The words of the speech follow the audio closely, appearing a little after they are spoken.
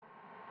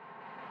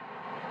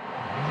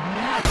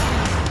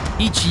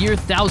Each year,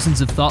 thousands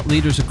of thought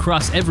leaders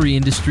across every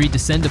industry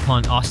descend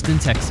upon Austin,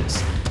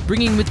 Texas,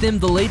 bringing with them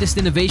the latest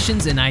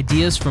innovations and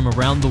ideas from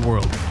around the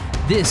world.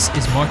 This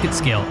is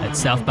MarketScale at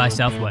South by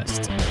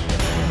Southwest.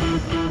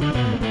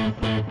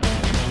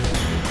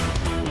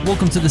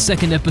 Welcome to the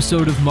second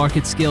episode of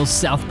MarketScale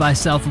South by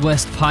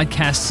Southwest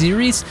Podcast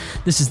Series.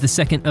 This is the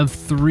second of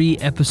 3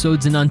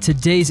 episodes, and on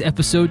today's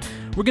episode,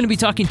 we're going to be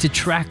talking to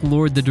Track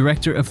Lord, the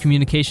Director of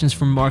Communications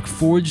from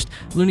Markforged,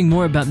 learning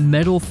more about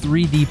metal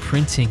 3D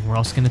printing. We're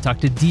also going to talk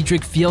to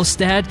Diedrich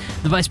Fjellstad,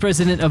 the Vice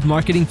President of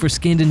Marketing for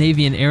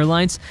Scandinavian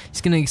Airlines. He's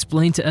going to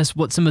explain to us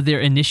what some of their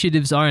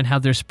initiatives are and how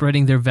they're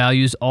spreading their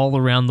values all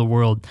around the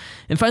world.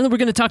 And finally, we're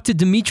going to talk to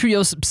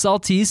Dimitrios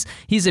Psaltis.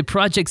 He's a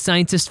project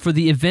scientist for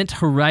the Event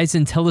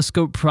Horizon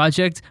Telescope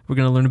project. We're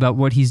going to learn about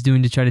what he's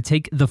doing to try to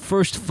take the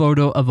first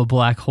photo of a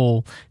black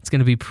hole. It's going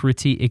to be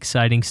pretty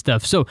exciting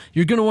stuff. So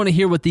you're going to want to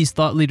hear what these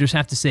thought leaders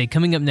have to say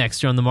coming up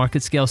next here on the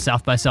MarketScale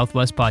South by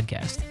Southwest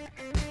podcast.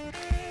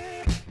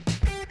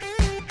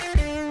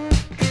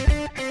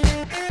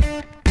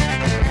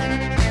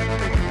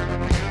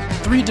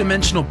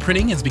 Three-dimensional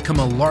printing has become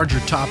a larger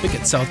topic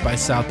at South by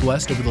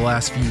Southwest over the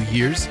last few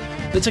years.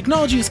 The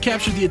technology has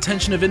captured the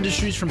attention of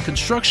industries from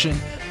construction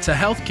to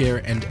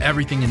healthcare and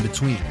everything in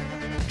between.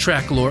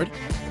 Track Lord,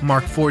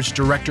 Markforged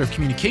Director of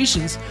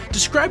Communications,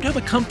 described how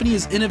the company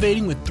is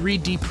innovating with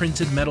 3D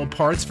printed metal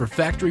parts for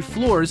factory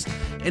floors,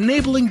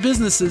 enabling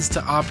businesses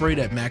to operate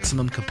at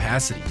maximum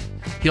capacity.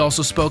 He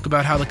also spoke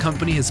about how the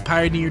company has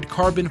pioneered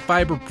carbon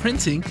fiber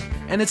printing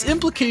and its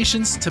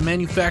implications to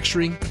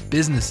manufacturing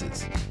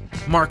businesses.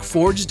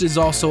 Markforged is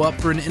also up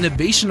for an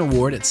Innovation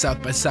Award at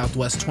South by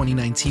Southwest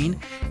 2019,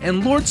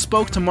 and Lord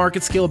spoke to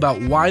MarketScale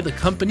about why the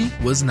company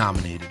was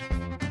nominated.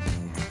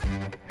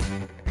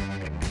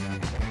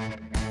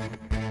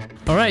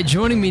 All right,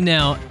 joining me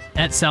now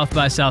at South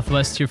by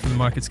Southwest here for the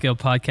MarketScale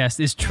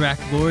podcast is Track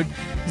Lord.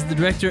 He's the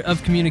Director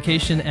of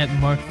Communication at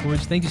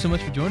Markforged. Thank you so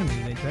much for joining me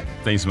today, Track.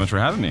 Thanks so much for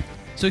having me.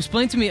 So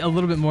explain to me a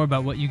little bit more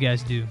about what you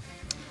guys do.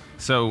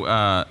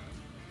 So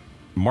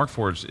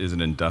Markforged is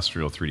an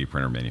industrial 3D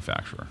printer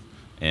manufacturer.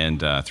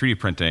 And 3D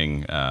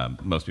printing,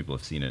 most people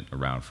have seen it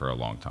around for a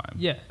long time.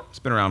 Yeah. It's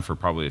been around for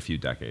probably a few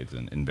decades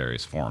in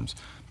various forms.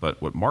 But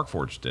what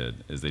Markforged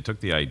did is they took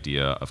the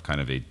idea of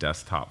kind of a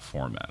desktop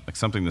format, like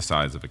something the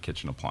size of a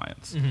kitchen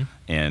appliance,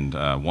 and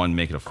one,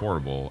 make it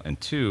affordable, and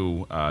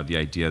two, the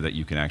idea that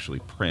you can actually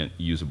print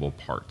usable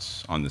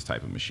parts on this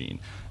type of machine.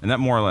 And that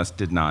more or less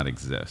did not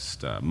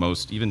exist.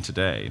 Even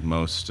today,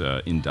 most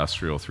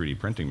industrial 3D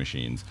printing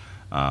machines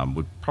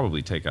would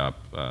probably take up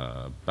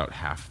about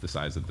half the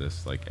size of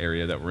this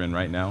area that we're in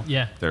right now.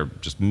 Yeah. They're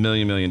just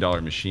million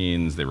dollar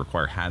machines. They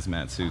require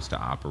hazmat suits to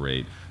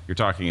operate. You're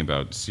talking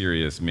about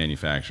serious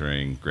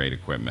manufacturing, great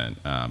equipment,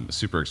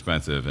 super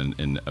expensive,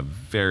 and a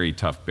very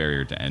tough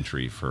barrier to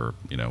entry for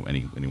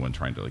anyone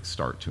trying to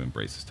start to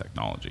embrace this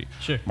technology.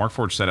 Sure.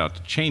 Markforged set out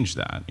to change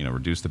that,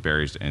 reduce the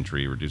barriers to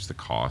entry, reduce the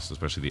cost,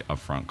 especially the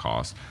upfront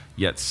cost,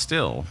 yet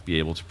still be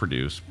able to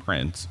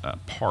print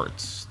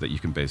parts that you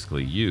can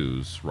basically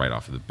use right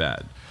off of the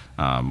bed.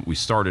 We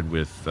started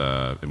with,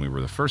 and we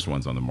were the first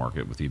ones on the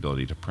market with the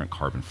ability to print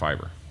carbon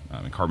fiber.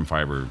 And carbon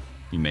fiber,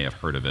 you may have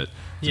heard of it.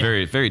 It's a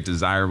very, very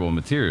desirable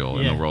material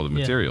in the world of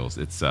materials.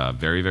 It's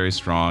very, very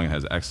strong. It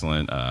has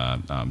excellent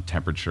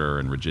temperature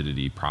and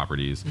rigidity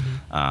properties.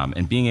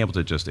 And being able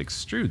to just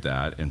extrude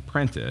that and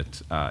print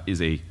it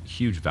is a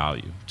huge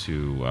value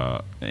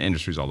to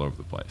industries all over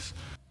the place.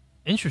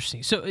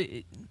 Interesting. So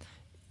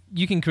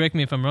you can correct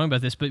me if I'm wrong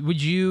about this, but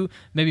would you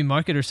maybe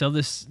market or sell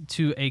this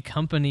to a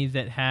company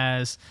that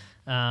has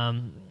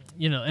an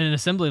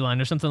assembly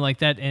line or something like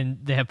that, and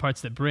they have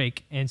parts that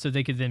break, and so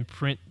they could then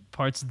print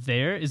parts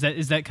there? Is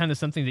that kind of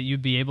something that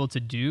you'd be able to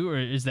do, or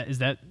is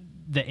that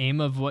the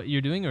aim of what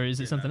you're doing, or is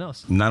it something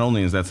else? Not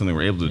only is that something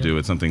we're able to do,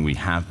 it's something we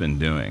have been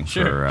doing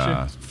for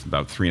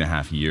about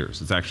 3.5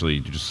 years. It's actually,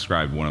 you just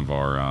described one of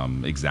our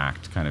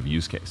exact kind of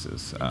use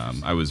cases.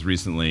 I was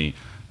recently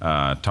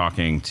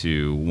talking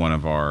to one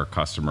of our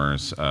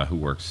customers who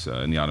works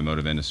in the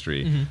automotive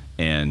industry,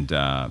 and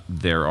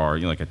there are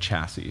like a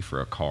chassis for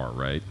a car,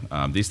 right?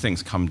 These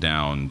things come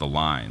down the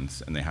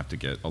lines and they have to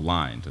get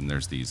aligned, and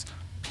there's these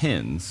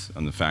pins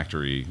on the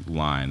factory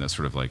line that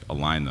sort of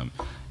align them,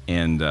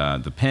 and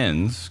the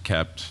pins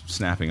kept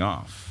snapping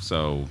off.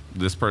 So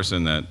this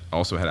person that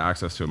also had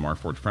access to a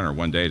Markforged printer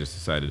one day just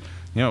decided,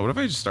 what if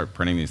I just start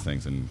printing these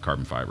things in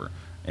carbon fiber,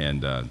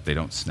 and they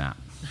don't snap.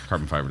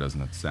 Carbon fiber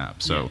doesn't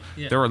snap. So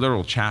there are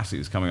literal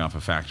chassis coming off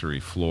a factory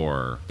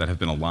floor that have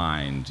been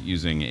aligned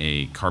using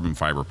a carbon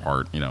fiber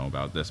part,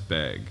 about this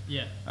big,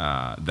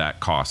 that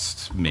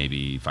costs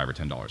maybe $5 or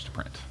 $10 to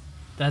print.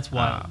 That's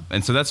wild.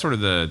 And so that's sort of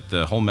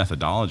the whole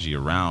methodology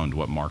around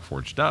what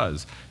Markforged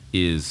does,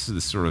 is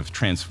this sort of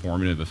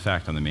transformative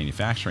effect on the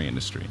manufacturing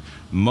industry.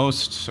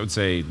 Most, I would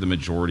say, the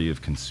majority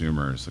of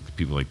consumers,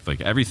 people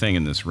like everything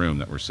in this room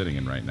that we're sitting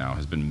in right now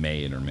has been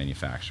made or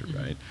manufactured,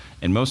 right?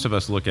 And most of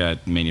us look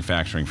at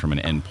manufacturing from an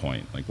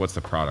endpoint, like what's the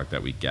product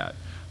that we get.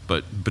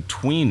 But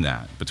between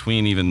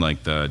even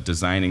like the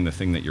designing the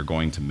thing that you're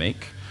going to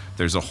make,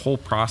 there's a whole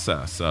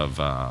process of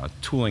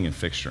tooling and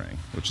fixturing,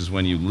 which is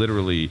when you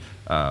literally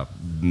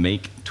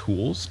make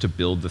tools to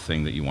build the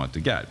thing that you want to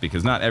get.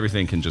 Because not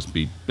everything can just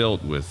be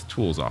built with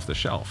tools off the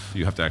shelf.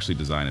 You have to actually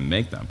design and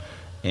make them.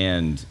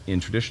 And in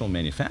traditional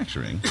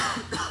manufacturing,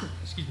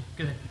 excuse me,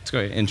 go ahead. Let's go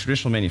ahead. In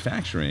traditional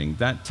manufacturing,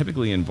 that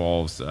typically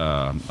involves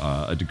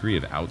a degree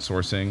of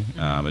outsourcing,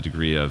 a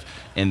degree of,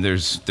 and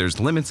there's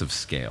limits of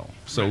scale.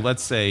 So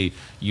let's say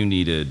you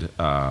needed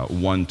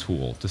one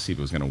tool to see if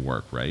it was going to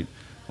work, right?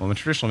 Well, in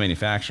traditional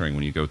manufacturing,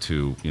 when you go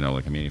to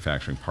like a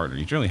manufacturing partner,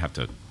 you generally have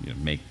to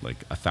make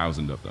like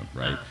 1,000 of them,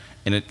 right?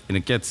 And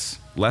it gets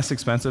less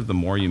expensive the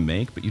more you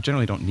make, but you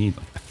generally don't need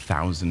like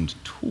 1,000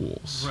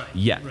 tools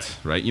yet,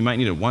 right? You might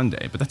need it one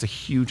day, but that's a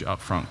huge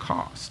upfront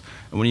cost.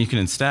 And when you can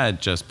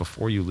instead, just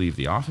before you leave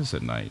the office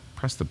at night,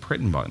 press the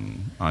print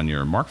button on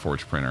your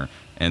Markforged printer,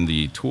 and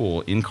the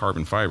tool in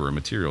carbon fiber, a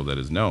material that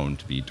is known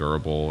to be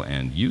durable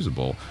and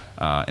usable,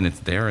 and it's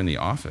there in the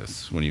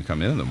office when you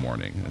come in the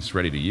morning. It's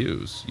ready to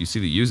use. You see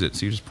to use it,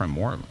 so you just print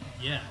more of them.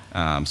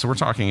 Yeah. So we're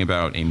talking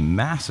about a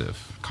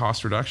massive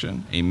cost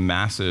reduction, a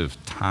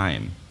massive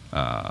time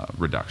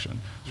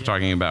reduction. We're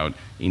talking about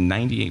a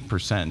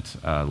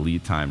 98%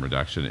 lead time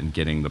reduction in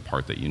getting the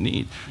part that you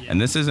need. And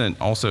this isn't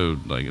also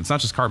like, it's not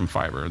just carbon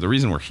fiber. The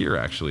reason we're here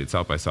actually at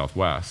South by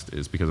Southwest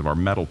is because of our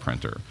metal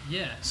printer.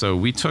 So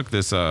we took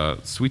this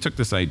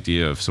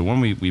idea of, so when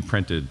we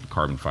printed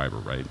carbon fiber,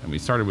 right? And we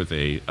started with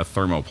a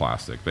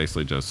thermoplastic,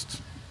 basically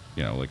just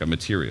like a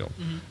material.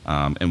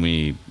 And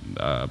we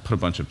put a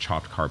bunch of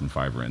chopped carbon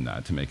fiber in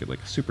that to make it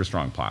like a super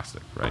strong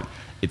plastic, right?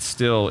 It's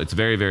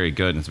very, very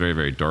good and it's very,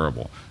 very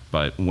durable.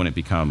 But when it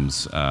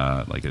becomes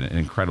like an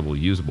incredible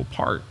usable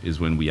part is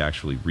when we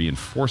actually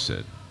reinforce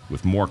it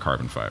with more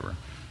carbon fiber.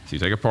 So you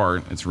take a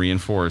part, it's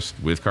reinforced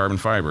with carbon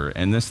fiber,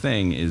 and this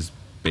thing is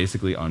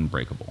basically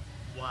unbreakable.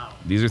 Wow.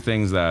 These are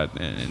things that,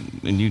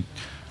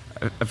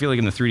 I feel like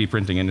in the 3D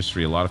printing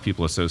industry, a lot of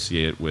people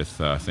associate with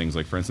things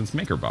like, for instance,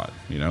 MakerBot.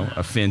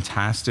 A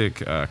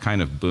fantastic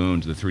kind of boon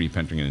to the 3D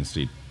printing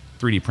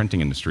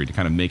industry to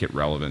kind of make it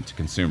relevant to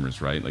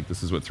consumers, right? Like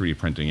this is what 3D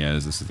printing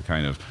is. This is the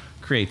kind of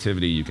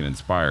creativity you can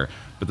inspire.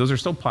 But those are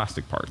still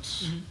plastic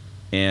parts.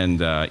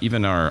 And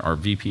even our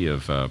VP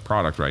of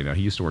product right now,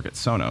 he used to work at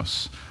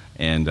Sonos.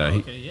 And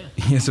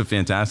he has a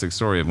fantastic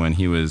story of when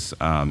he was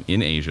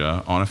in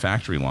Asia on a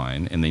factory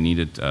line, and they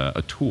needed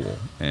a tool,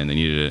 and they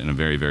needed it in a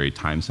very, very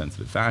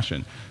time-sensitive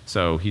fashion.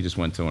 So he just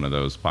went to one of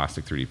those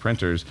plastic 3D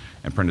printers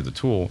and printed the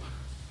tool.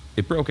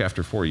 It broke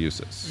after 4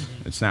 uses.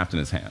 It snapped in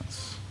his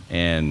hands.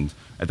 And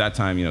at that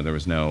time, there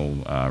was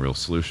no real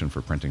solution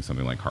for printing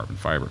something like carbon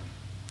fiber.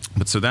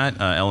 But so that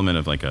element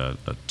of like a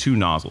 2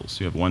 nozzles,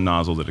 you have one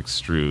nozzle that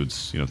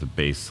extrudes, the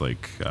base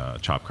like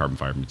chopped carbon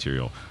fiber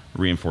material,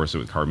 reinforce it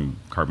with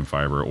carbon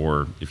fiber,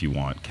 or if you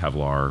want,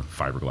 Kevlar,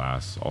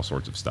 fiberglass, all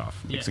sorts of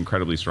stuff. Makes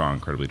incredibly strong,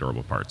 incredibly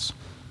durable parts.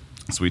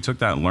 So we took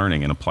that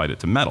learning and applied it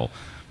to metal,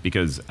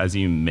 because as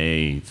you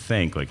may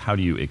think, like how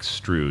do you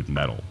extrude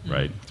metal,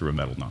 right, through a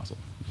metal nozzle?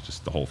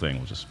 Just the whole thing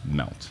will just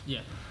melt.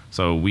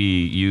 So we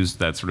used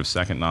that sort of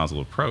second nozzle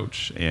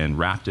approach and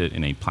wrapped it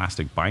in a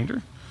plastic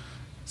binder.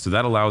 So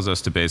that allows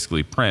us to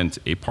basically print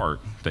a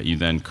part that you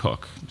then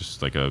cook,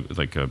 just like a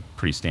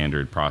pretty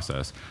standard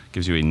process.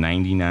 Gives you a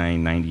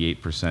 99,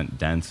 98%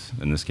 dense,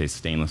 in this case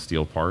stainless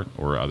steel part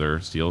or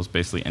other steels,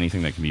 basically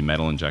anything that can be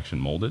metal injection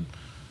molded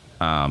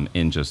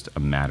in just a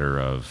matter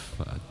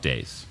of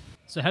days.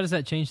 So how does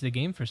that change the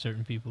game for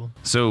certain people?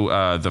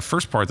 So the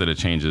first part that it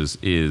changes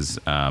is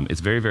it's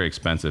very, very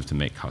expensive to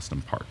make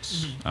custom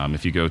parts.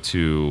 If you go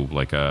to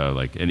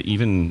and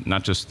even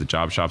not just the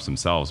job shops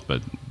themselves,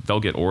 but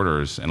they'll get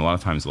orders, and a lot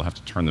of times they'll have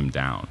to turn them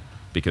down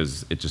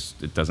because it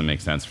doesn't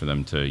make sense for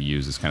them to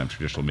use this kind of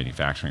traditional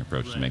manufacturing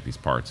approach to make these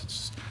parts.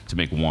 It's just to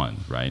make one,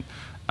 right?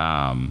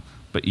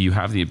 But you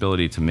have the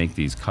ability to make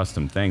these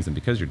custom things, and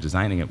because you're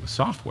designing it with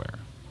software,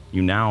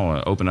 you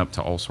now open up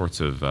to all sorts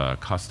of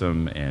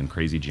custom and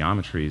crazy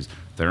geometries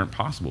that aren't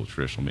possible with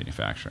traditional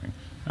manufacturing.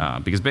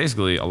 Because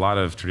basically, a lot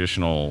of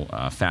traditional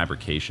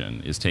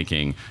fabrication is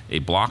taking a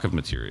block of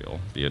material,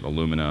 be it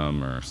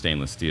aluminum or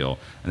stainless steel,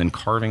 and then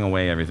carving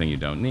away everything you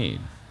don't need.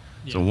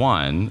 So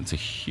one, it's a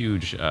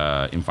huge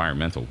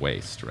environmental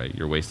waste, right?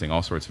 You're wasting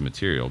all sorts of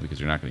material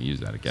because you're not going to use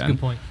that again. That's a good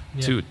point.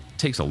 Two, it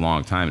takes a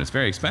long time, and it's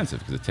very expensive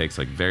because it takes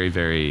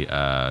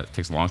it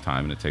takes a long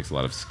time, and it takes a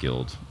lot of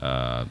skilled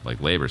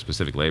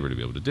specific labor to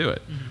be able to do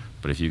it.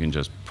 But if you can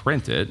just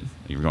print it,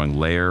 you're going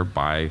layer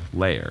by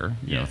layer,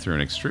 through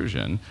an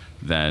extrusion,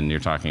 then you're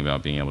talking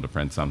about being able to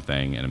print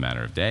something in a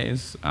matter of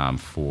days and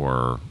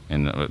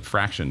a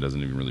fraction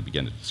doesn't even really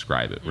begin to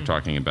describe it. We're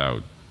talking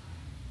about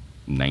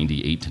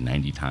 98 to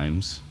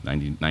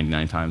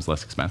 99 times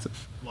less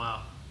expensive.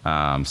 Wow.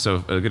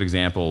 So a good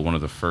example, one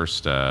of the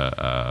first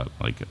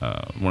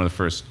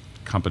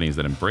companies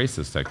that embraced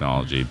this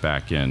technology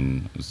back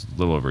in, it was a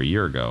little over a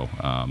year ago,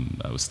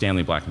 was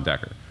Stanley Black &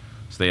 Decker.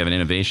 So they have an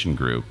innovation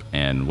group,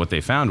 and what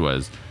they found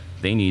was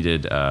they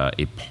needed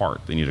a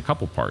part. They needed a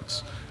couple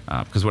parts.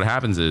 Because what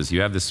happens is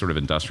you have this sort of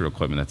industrial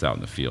equipment that's out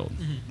in the field.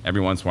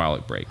 Every once in a while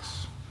it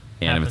breaks.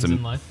 And happens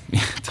in life.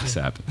 It does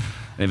happen.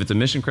 And if it's a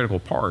mission critical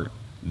part,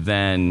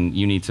 then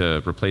you need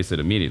to replace it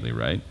immediately,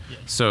 right? Yeah.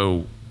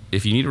 So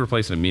if you need to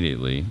replace it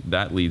immediately,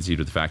 that leads you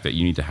to the fact that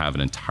you need to have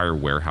an entire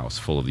warehouse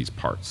full of these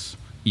parts,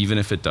 even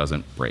if it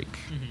doesn't break.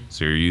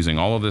 So you're using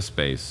all of this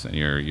space, and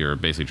you're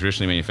basically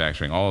traditionally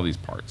manufacturing all of these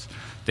parts.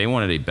 They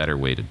wanted a better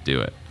way to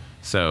do it.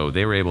 So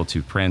they were able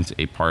to print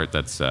a part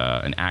that's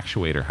an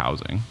actuator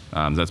housing.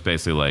 That's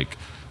basically like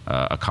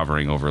a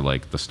covering over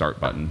like the start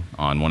button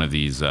on one of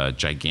these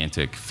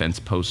gigantic fence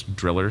post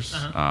drillers.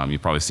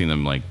 You've probably seen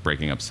them like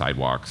breaking up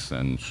sidewalks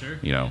and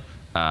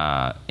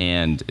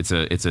and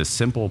it's a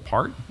simple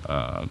part,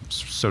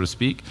 so to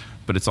speak,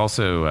 but it's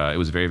also it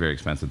was very, very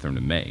expensive for them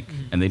to make,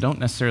 and they don't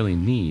necessarily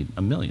need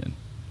 1 million.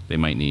 They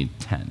might need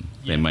 10.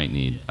 They might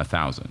need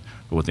 1,000.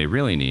 But what they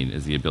really need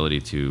is the ability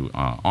to,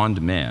 on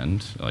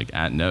demand, like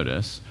at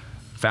notice,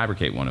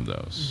 fabricate one of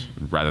those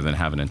rather than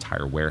have an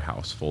entire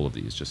warehouse full of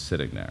these just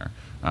sitting there.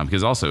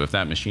 Because also, if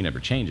that machine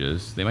ever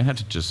changes, they might have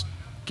to just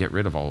get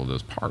rid of all of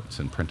those parts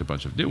and print a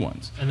bunch of new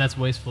ones. And that's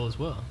wasteful as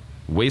well.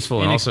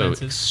 Wasteful and also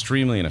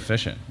extremely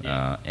inefficient.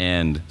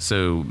 And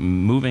so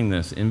moving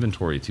this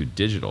inventory to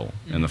digital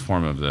in the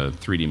form of the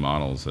 3D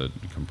models that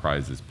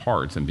comprise these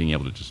parts and being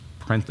able to just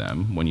print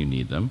them when you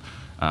need them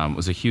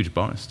was a huge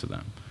bonus to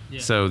them.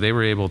 So they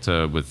were able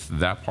to, with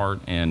that part,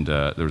 and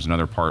there was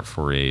another part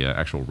for a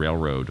actual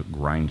railroad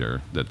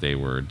grinder that they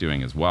were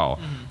doing as well.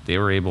 They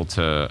were able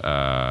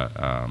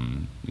to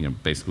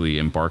basically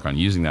embark on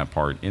using that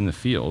part in the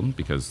field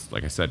because,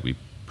 like I said, we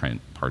print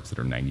parts that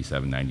are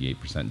 97,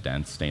 98%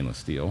 dense, stainless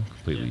steel,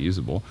 completely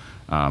usable.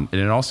 And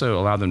it also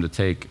allowed them to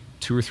take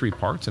 2 or 3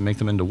 parts and make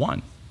them into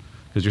one.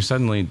 Because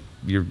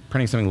you're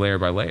printing something layer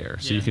by layer.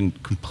 So you can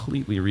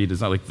completely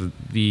redesign. Like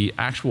the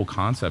actual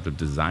concept of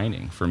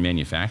designing for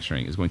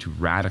manufacturing is going to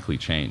radically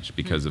change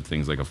because of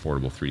things like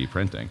affordable 3D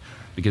printing.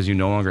 Because you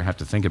no longer have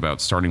to think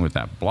about starting with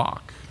that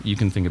block. You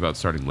can think about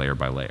starting layer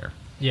by layer.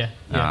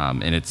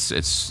 And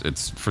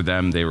it's for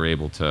them, they were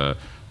able to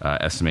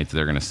estimate that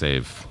they're going to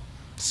save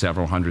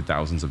several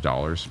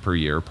 $100,000s per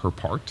year per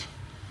part.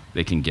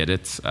 They can get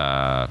it,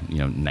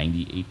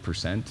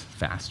 98%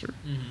 faster,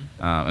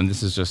 and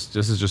this is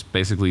just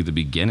basically the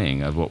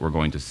beginning of what we're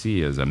going to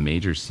see as a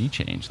major sea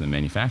change in the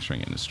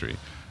manufacturing industry.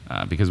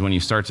 Because when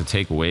you start to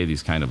take away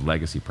these kind of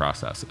legacy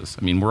processes,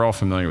 I mean, we're all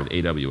familiar with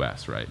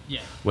AWS, right?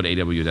 What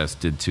AWS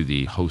did to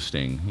the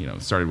hosting,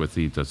 it started with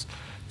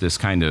this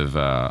kind of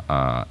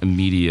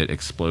immediate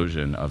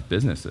explosion of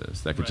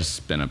businesses that could just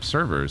spin up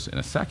servers in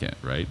a second,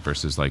 right?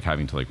 Versus like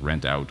having to like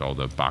rent out all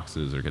the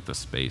boxes or get the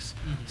space.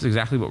 It's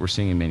exactly what we're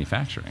seeing in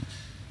manufacturing.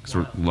 Because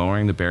we're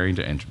lowering the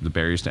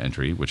barriers to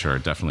entry, which are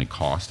definitely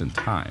cost and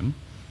time.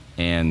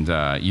 And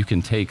you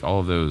can take all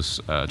of those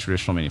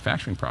traditional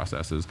manufacturing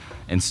processes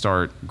and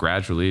start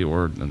gradually,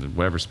 or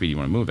whatever speed you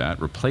want to move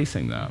at,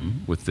 replacing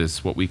them with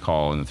this, what we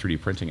call in the 3D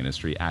printing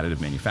industry,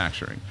 additive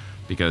manufacturing.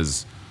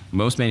 Because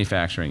most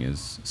manufacturing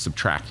is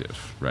subtractive,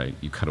 right?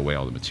 You cut away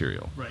all the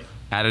material.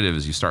 Additive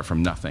is you start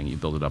from nothing, you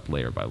build it up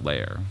layer by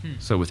layer.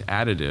 So with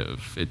additive,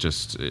 it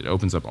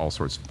opens up all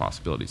sorts of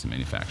possibilities in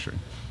manufacturing.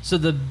 So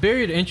the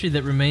barrier to entry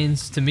that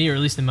remains to me, or at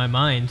least in my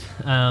mind,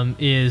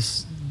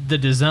 is the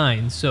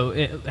design.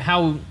 So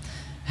how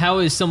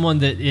is someone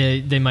that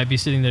they might be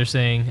sitting there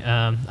saying,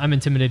 I'm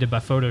intimidated by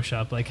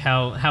Photoshop? Like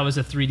how is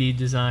a 3D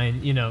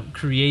design,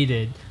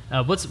 created?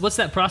 What's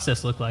that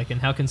process look like, and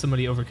how can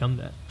somebody overcome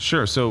that?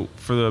 Sure. So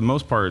for the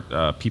most part,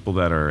 people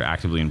that are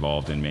actively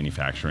involved in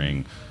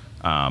manufacturing,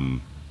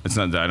 it's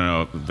not that I don't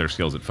know their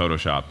skills at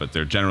Photoshop, but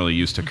they're generally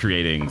used to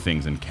creating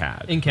things in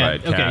CAD.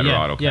 Right? CAD or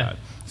AutoCAD.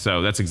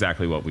 So that's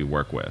exactly what we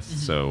work with.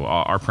 So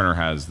our printer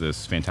has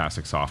this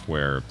fantastic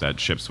software that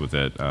ships with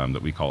it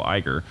that we call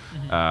Eiger,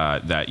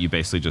 that you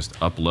basically just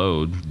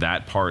upload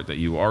that part that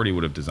you already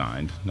would have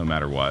designed, no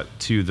matter what,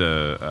 to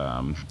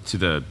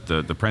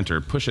the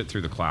printer, push it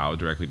through the cloud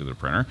directly to the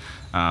printer,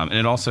 and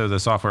it also, the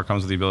software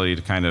comes with the ability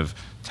to kind of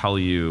tell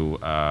you,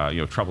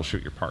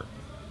 troubleshoot your part,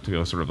 to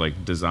go sort of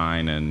like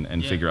design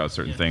and figure out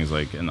certain things,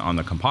 like on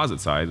the composite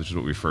side, which is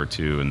what we refer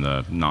to in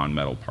the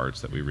non-metal parts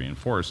that we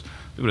reinforce.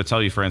 It would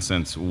tell you, for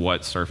instance,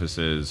 what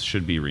surfaces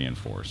should be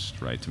reinforced,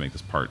 right, to make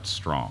this part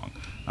strong.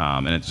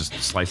 And it just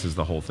slices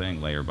the whole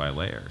thing layer by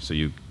layer. So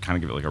you kind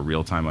of give it like a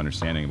real-time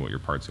understanding of what your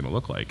part's going to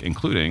look like,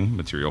 including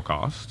material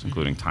cost,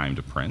 including time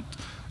to print,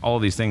 all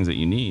of these things that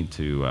you need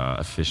to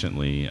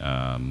efficiently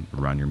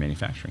run your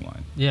manufacturing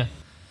line.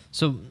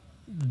 So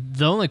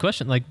the only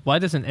question, like, why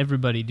doesn't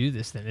everybody do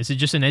this then? Is it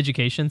just an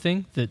education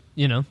thing that,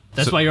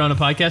 that's why you're on a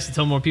podcast to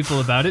tell more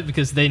people about it,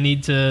 because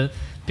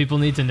people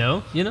need to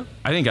know,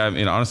 I think,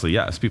 honestly,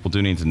 yes, people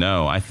do need to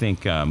know. I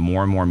think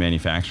more and more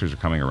manufacturers are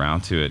coming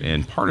around to it.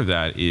 And part of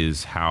that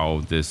is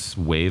how this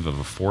wave of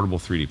affordable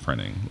 3D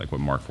printing, like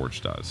what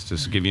Markforged does.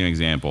 Just to give you an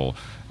example,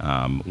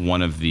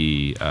 one of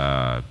the,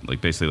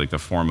 basically the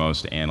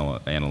foremost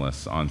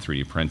analysts on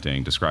 3D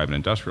printing describe an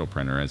industrial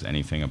printer as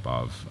anything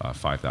above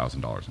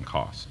 $5,000 in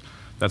cost.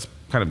 That's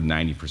kind of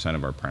 90%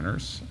 of our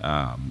printers.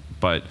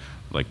 But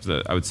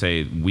I would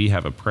say we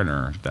have a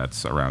printer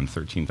that's around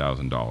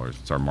 $13,000.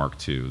 It's our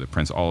Mark II that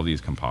prints all of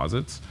these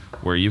composites,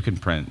 where you can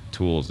print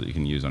tools that you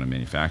can use on a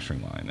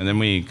manufacturing line. And then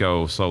we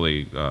go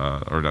slowly,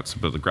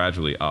 but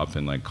gradually up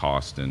in like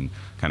cost and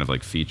kind of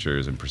like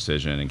features and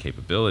precision and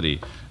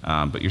capability.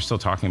 But you're still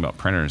talking about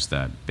printers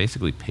that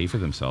basically pay for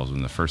themselves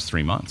in the first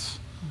 3 months.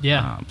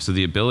 Yeah. So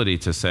the ability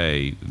to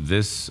say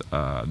this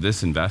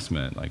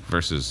investment, like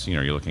versus,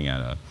 you're looking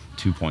at a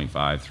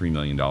 $2.5-3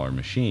 million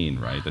machine,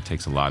 right? That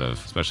takes a lot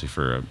of, especially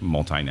for a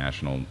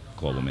multinational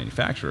global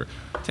manufacturer,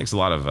 it takes a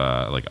lot of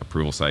like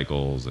approval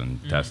cycles and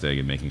testing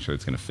and making sure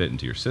it's going to fit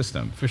into your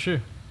system. For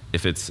sure.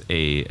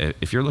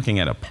 If you're looking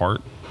at a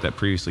part that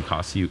previously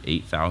cost you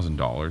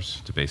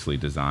 $8,000 to basically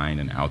design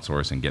and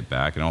outsource and get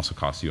back, and also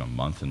costs you a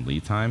month in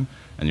lead time,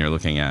 and you're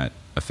looking at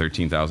a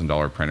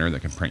 $13,000 printer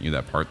that can print you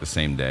that part the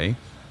same day,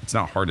 it's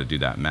not hard to do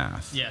that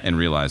math and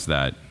realize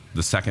that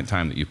the second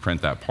time that you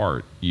print that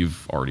part,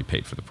 you've already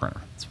paid for the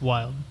printer. It's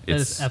wild. That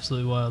is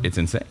absolutely wild. It's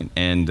insane.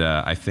 And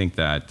I think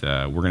that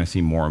we're going to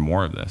see more and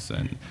more of this.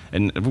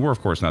 And we're,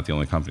 of course, not the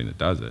only company that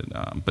does it.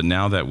 But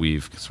now that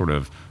we've sort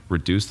of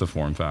reduced the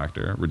form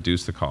factor,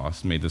 reduced the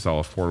cost, made this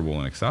all affordable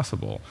and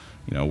accessible,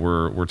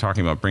 we're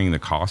talking about bringing the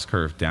cost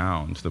curve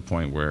down to the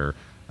point where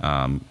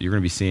you're going to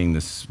be seeing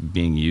this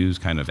being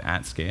used kind of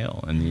at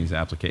scale in these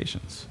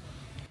applications.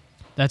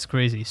 That's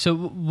crazy. So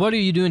what are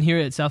you doing here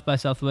at South by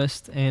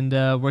Southwest, and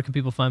where can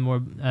people find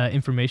more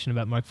information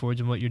about Markforged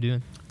and what you're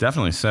doing?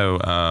 Definitely.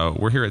 So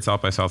we're here at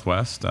South by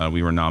Southwest.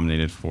 We were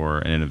nominated for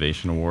an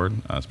Innovation Award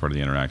as part of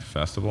the Interactive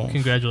Festival.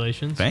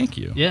 Congratulations. Thank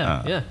you.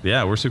 Yeah.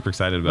 Yeah, we're super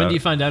excited about it. When do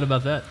you find out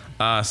about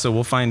that? So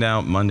we'll find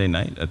out Monday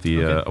night at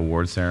the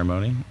award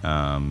ceremony.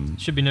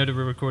 Should be noted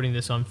we're recording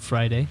this on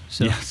Friday,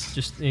 so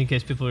just in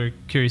case people are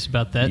curious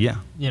about that. Yeah.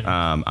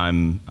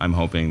 I'm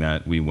hoping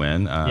that we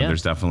win.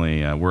 There's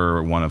definitely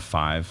we're one of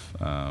 5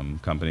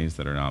 companies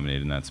that are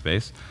nominated in that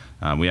space.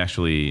 We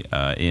actually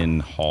in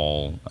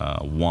Hall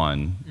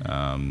 1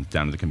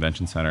 down at the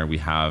convention center, we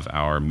have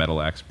our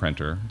Metal X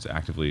printer. It's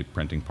actively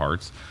printing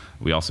parts.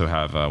 We also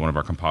have one of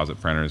our composite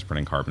printers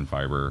printing carbon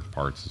fiber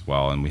parts as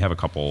well, and we have a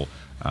couple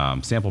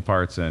sample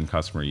parts and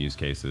customer use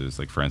cases.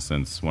 Like, for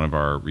instance, one of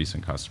our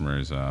recent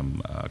customers,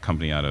 a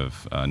company out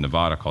of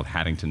Nevada called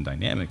Haddington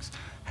Dynamics,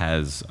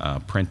 has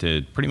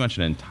printed pretty much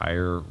an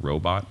entire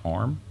robot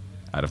arm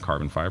out of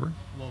carbon fiber.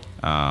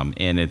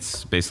 And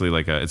it's basically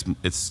like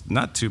it's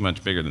not too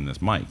much bigger than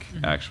this mic,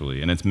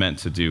 actually, and it's meant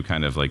to do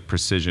kind of like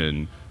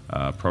precision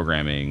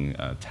programming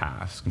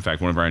tasks. In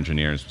fact, one of our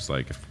engineers was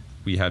like, if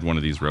we had one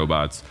of these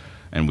robots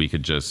and we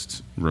could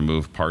just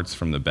remove parts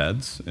from the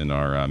beds in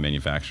our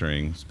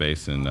manufacturing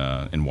space in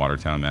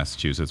Watertown,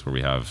 Massachusetts, where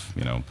we have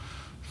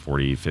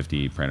 40,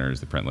 50 printers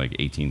that print like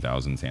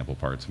 18,000 sample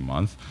parts a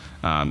month.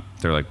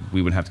 They're like,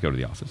 we wouldn't have to go to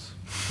the office.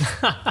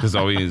 Because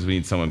all we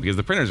need someone, because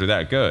the printers are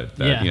that good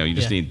that you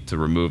just need to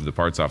remove the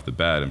parts off the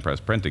bed and press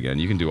print again.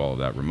 You can do all of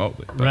that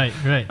remotely. But,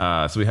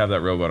 right. So we have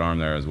that robot arm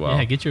there as well.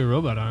 Yeah, get you a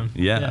robot arm.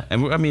 Yeah.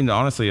 And I mean,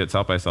 honestly, at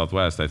South by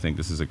Southwest, I think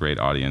this is a great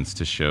audience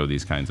to show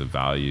these kinds of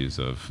values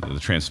of the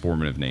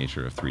transformative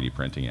nature of 3D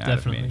printing and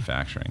additive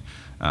manufacturing.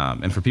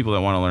 And for people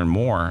that want to learn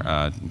more,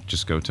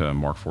 just go to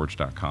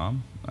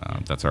markforged.com.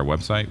 That's our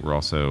website. We're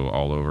also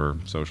all over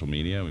social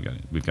media.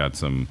 We've got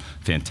some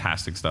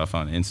fantastic stuff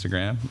on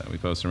Instagram that we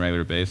post on a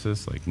regular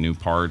basis, like new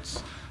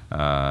parts,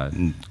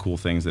 cool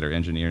things that our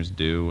engineers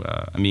do.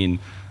 I mean,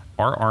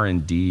 our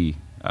R&D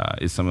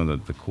is some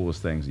of the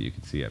coolest things that you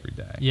can see every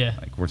day. Yeah.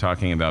 Like, we're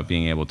talking about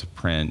being able to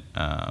print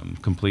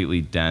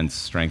completely dense,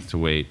 strength to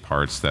weight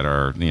parts that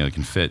are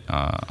can fit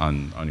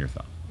on your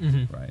thumb.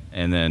 Right,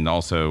 and then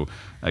also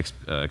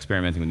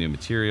experimenting with new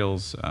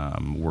materials.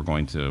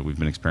 We've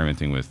been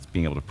experimenting with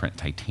being able to print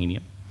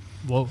titanium.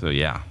 Whoa. So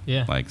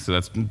so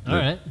that's all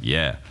right.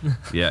 Yeah,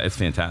 it's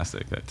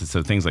fantastic.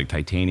 So things like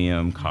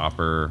titanium,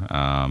 copper,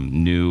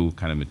 new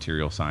kind of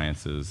material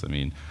sciences. I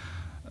mean,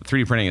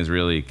 3D printing is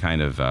really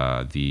kind of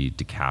the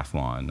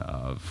decathlon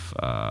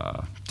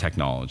of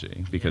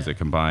technology, because it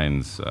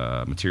combines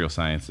material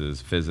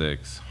sciences,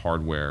 physics,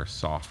 hardware,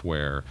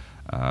 software,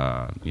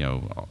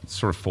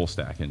 sort of full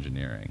stack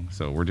engineering.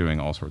 So we're doing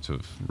all sorts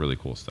of really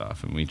cool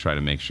stuff, and we try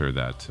to make sure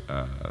that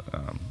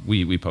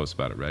we post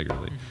about it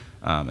regularly.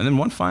 And then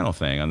one final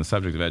thing on the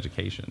subject of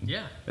education.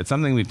 Yeah. It's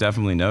something we've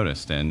definitely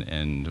noticed,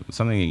 and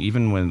something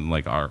even when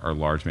like our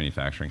large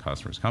manufacturing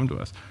customers come to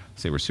us,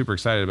 say we're super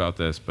excited about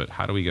this, but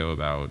how do we go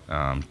about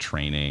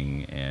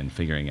training and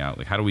figuring out,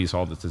 like, how do we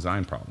solve this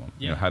design problem?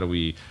 Yeah. How do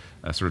we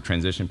sort of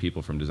transition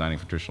people from designing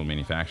for traditional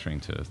manufacturing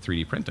to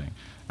 3D printing?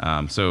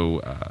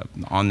 So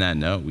on that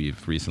note,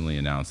 we've recently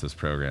announced this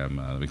program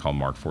that we call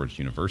Markforged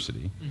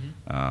University.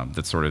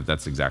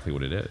 That's exactly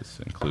what it is.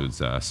 It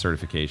includes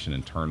certification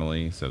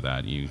internally, so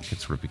that you can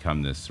sort of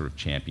become this sort of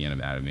champion of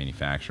additive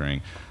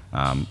manufacturing.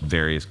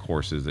 Various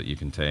courses that you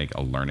can take,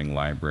 a learning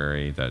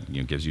library that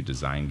gives you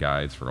design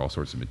guides for all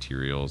sorts of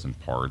materials and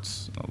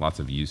parts, lots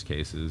of use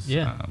cases.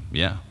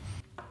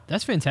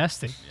 That's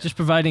fantastic. Just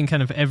providing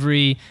kind of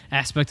every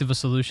aspect of a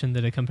solution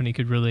that a company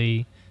could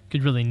really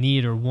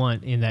need or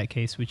want in that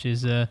case, which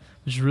is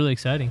really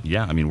exciting.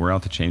 Yeah, I mean, we're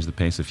out to change the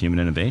pace of human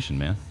innovation,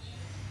 man.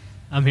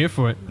 I'm here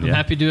for it. I'm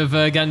happy to have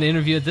gotten an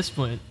interview at this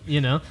point.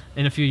 In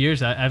a few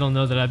years, I don't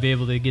know that I'd be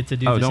able to get to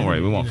do this. Oh, don't worry.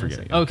 Interview, We won't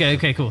forget you.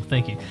 Okay, cool.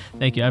 Thank you.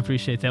 I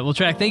appreciate that. Well,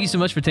 Track, thank you so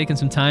much for taking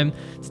some time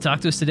to talk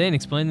to us today and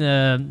explain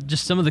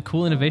just some of the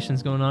cool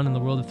innovations going on in the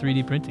world of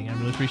 3D printing. I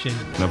really appreciate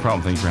it. No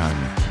problem. Thanks for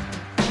having me.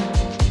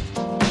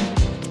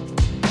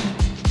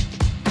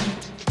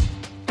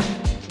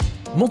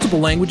 Multiple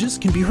languages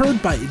can be heard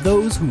by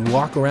those who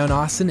walk around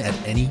Austin at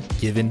any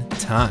given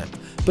time,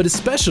 but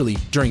especially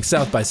during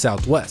South by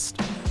Southwest.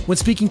 When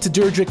speaking to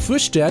Deirdre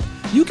Fustad,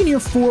 you can hear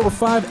 4 or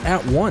 5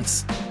 at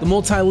once. The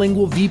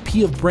multilingual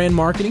VP of Brand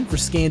Marketing for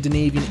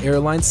Scandinavian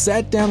Airlines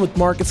sat down with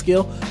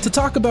MarketScale to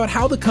talk about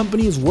how the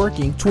company is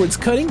working towards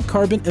cutting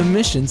carbon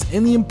emissions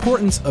and the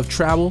importance of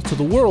travel to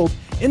the world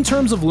in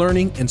terms of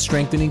learning and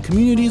strengthening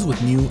communities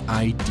with new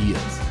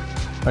ideas.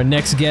 Our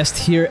next guest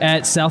here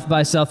at South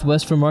by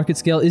Southwest for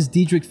MarketScale is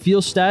Deirdre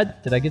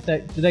Fustad. Did I get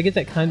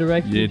that kind of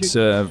right? It's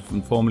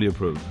formally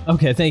approved.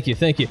 Okay, thank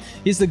you.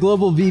 He's the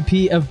Global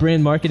VP of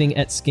Brand Marketing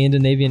at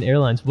Scandinavian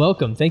Airlines.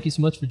 Welcome. Thank you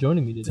so much for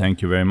joining me today.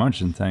 Thank you very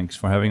much, and thanks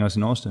for having us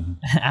in Austin.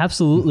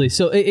 Absolutely.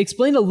 So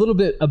explain a little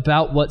bit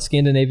about what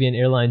Scandinavian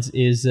Airlines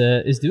is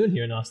doing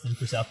here in Austin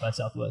for South by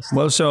Southwest.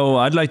 Well, so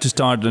I'd like to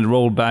start and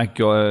roll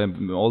back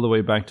all the way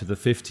back to the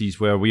 50s,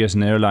 where we as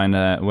an airline,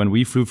 when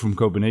we flew from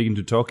Copenhagen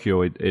to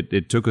Tokyo,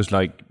 it took us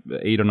like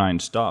 8 or 9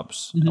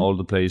 stops, all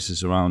the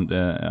places around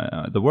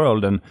the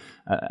world. And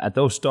at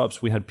those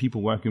stops, we had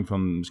people working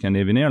from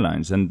Scandinavian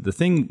Airlines. And the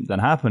thing that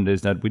happened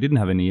is that we didn't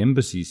have any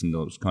embassies in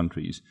those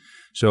countries.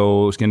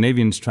 So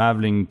Scandinavians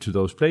traveling to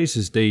those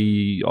places,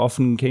 they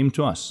often came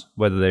to us,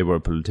 whether they were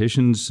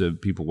politicians,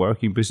 people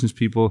working, business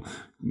people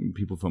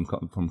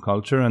from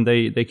culture, and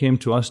they came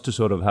to us to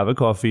sort of have a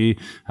coffee,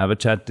 have a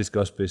chat,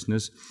 discuss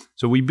business.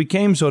 So we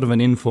became sort of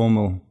an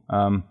informal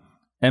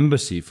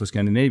embassy for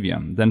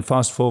Scandinavia. Then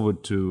fast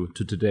forward to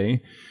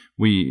today,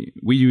 we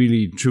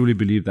really truly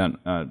believe that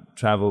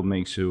travel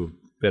makes you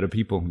better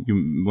people.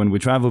 When we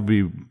travel,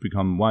 we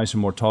become wiser,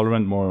 more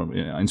tolerant, more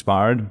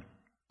inspired.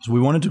 So we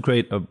wanted to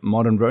create a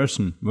modern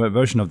version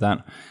of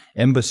that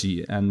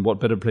embassy, and what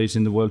better place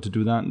in the world to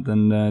do that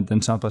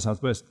than South by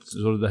Southwest,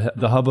 sort of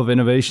the hub of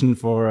innovation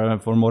for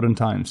modern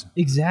times.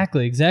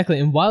 Exactly.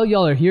 And while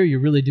y'all are here, you're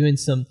really doing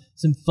some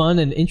fun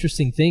and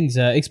interesting things.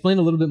 Explain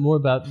a little bit more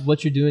about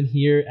what you're doing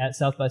here at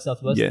South by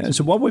Southwest. Yeah.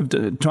 So what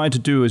we've tried to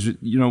do is,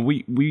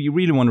 we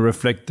really want to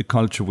reflect the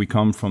culture we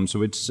come from.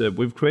 So it's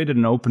we've created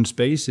an open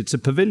space. It's a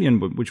pavilion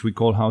which we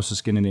call House of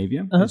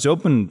Scandinavia. It's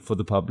open for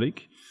the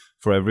public,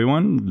 for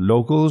everyone,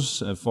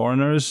 locals,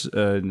 foreigners,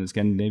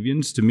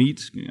 Scandinavians, to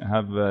meet,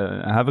 have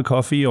a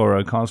coffee or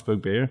a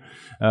Carlsberg beer.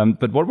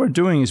 But what we're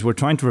doing is we're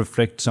trying to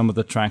reflect some of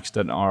the tracks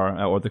that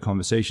are, or the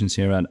conversations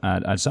here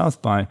at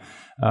South by.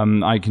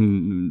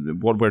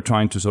 What we're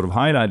trying to sort of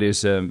highlight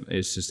is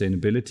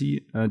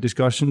sustainability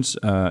discussions,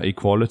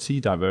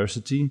 equality,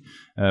 diversity.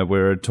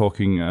 We're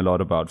talking a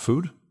lot about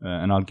food,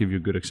 and I'll give you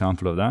a good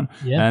example of that.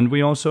 Yeah. And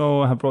we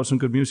also have brought some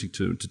good music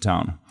to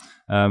town.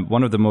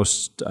 One of the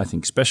most, I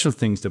think, special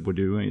things that we're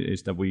doing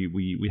is that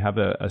we have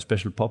a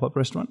special pop-up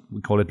restaurant.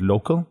 We call it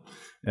Local.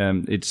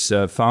 It's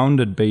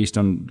founded based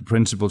on the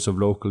principles of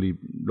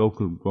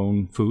local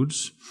grown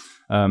foods.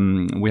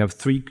 We have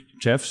 3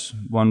 chefs,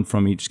 one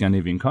from each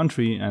Scandinavian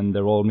country, and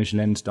they're all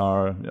Michelin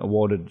star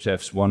awarded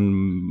chefs.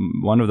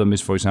 One of them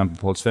is, for example,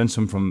 Paul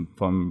Svensson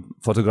from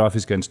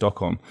Fotografiska in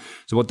Stockholm.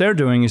 So what they're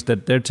doing is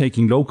that they're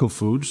taking local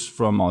foods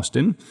from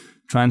Austin,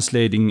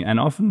 translating, and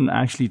often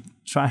actually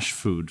trash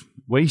food,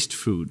 waste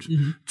food,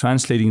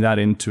 translating that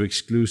into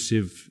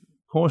exclusive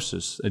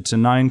courses. It's a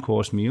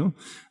 9-course meal,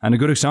 and a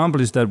good example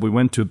is that we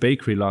went to a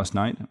bakery last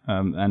night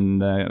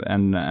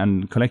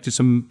and collected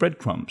some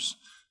breadcrumbs.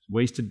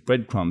 Wasted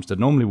breadcrumbs that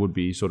normally would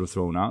be sort of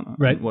thrown out.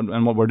 Right.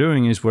 And what we're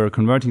doing is we're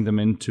converting them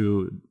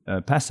into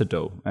pasta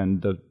dough.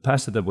 And the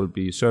pasta that will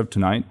be served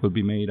tonight will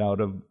be made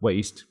out of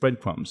waste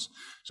breadcrumbs.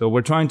 So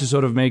we're trying to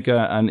sort of make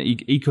an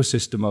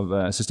ecosystem of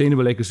a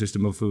sustainable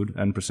ecosystem of food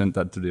and present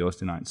that to the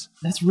Austinites.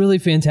 That's really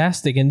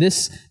fantastic. And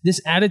this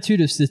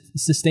attitude of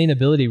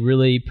sustainability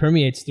really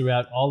permeates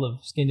throughout all of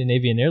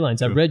Scandinavian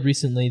Airlines. I read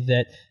recently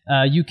that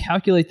you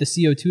calculate the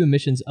CO2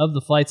 emissions of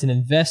the flights and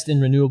invest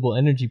in renewable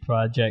energy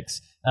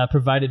projects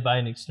provided by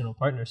an external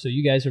partner. So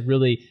you guys are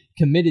really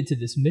committed to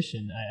this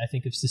mission, I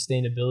think, of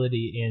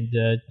sustainability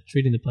and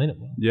treating the planet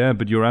well. Yeah,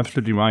 but you're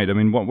absolutely right. I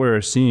mean, what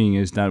we're seeing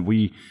is that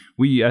we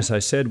as I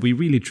said, we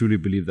really truly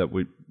believe that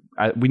we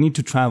need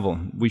to travel.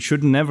 We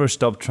should never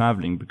stop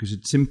traveling because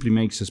it simply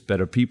makes us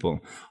better people.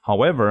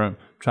 However,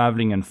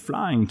 traveling and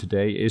flying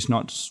today is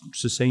not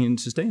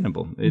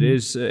sustainable. It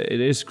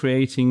is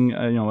creating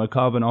a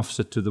carbon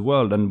offset to the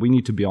world, and we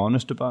need to be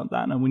honest about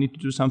that, and we need to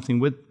do something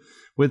with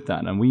with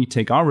that. And we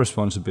take our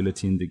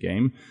responsibility in the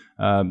game,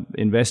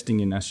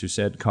 investing in, as you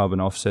said, carbon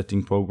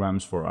offsetting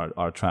programs for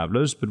our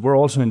travelers, but we're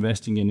also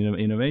investing in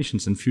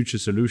innovations and future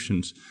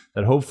solutions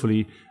that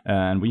hopefully,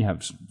 and we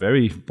have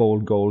very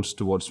bold goals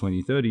towards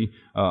 2030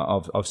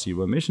 of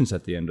zero emissions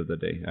at the end of the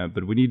day.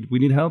 But we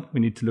need help.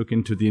 We need to look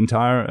into the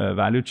entire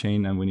value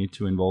chain, and we need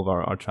to involve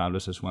our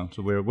travelers as well.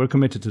 So we're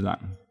committed to that.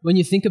 When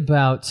you think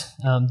about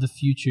the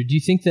future, do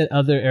you think that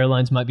other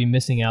airlines might be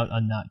missing out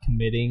on not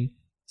committing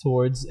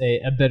towards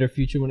a better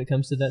future when it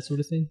comes to that sort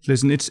of thing?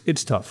 Listen,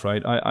 it's tough,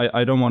 right?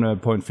 I don't want to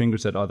point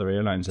fingers at other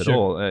airlines at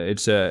all.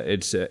 It's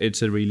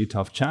a really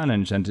tough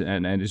challenge, and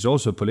it's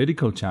also a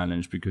political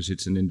challenge because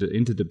it's an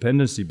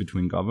interdependency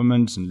between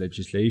governments and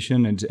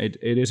legislation, and it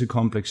is a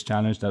complex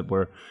challenge that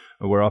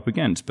we're up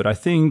against. But I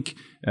think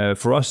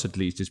for us at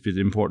least, it's been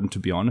important to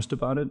be honest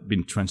about it,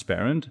 being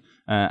transparent,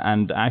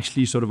 and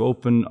actually sort of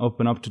open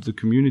up to the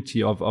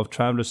community of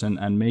travelers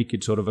and make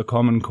it sort of a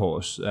common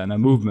cause and a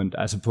movement,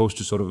 as opposed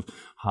to sort of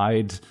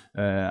hide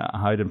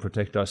and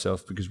protect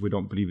ourselves, because we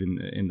don't believe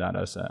in that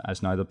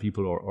as neither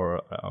people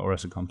or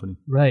as a company.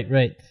 Right.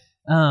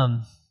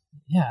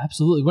 Yeah,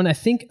 absolutely. When I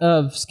think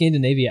of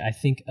Scandinavia, I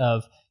think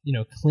of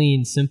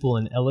clean, simple,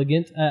 and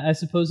elegant. I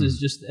suppose as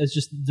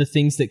just the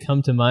things that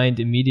come to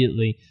mind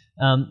immediately.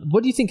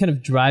 What do you think kind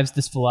of drives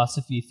this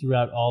philosophy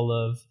throughout all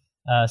of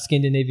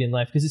Scandinavian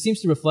life? Because it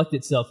seems to reflect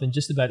itself in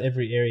just about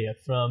every area,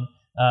 from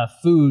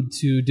food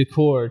to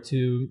decor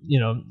to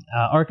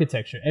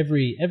architecture,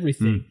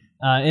 everything.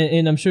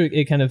 And I'm sure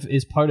it kind of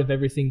is part of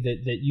everything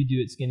that you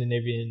do at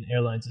Scandinavian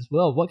Airlines as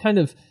well. What kind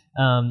of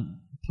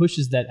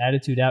pushes that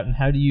attitude out, and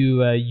how do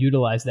you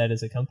utilize that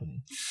as a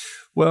company?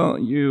 Well,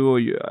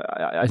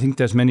 I think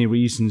there's many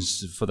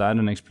reasons for that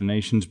and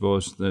explanations,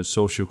 both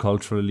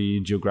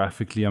socio-culturally,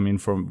 geographically. I mean,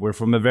 we're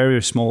from a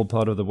very small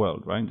part of the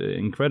world, right?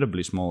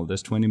 Incredibly small.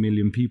 There's 20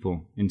 million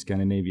people in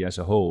Scandinavia as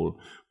a whole,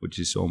 which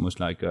is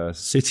almost like a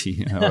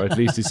city, or at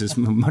least it's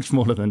much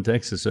smaller than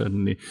Texas.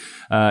 Certainly,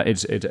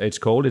 it's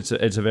cold. It's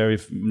a very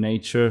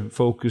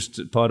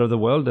nature-focused part of the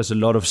world. There's a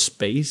lot of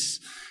space.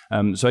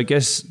 So I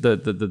guess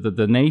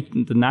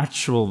the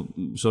natural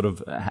sort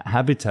of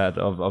habitat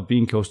of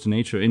being close to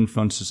nature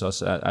influences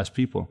us as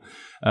people.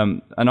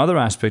 Another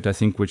aspect I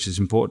think which is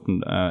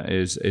important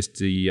is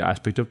the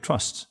aspect of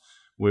trust.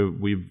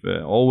 We've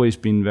always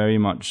been very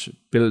much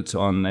built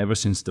on, ever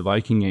since the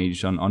Viking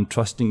Age, on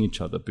trusting each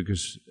other,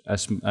 because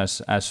as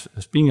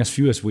being as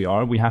few as we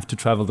are, we have to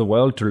travel the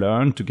world to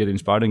learn, to get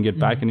inspired and get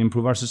back and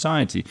improve our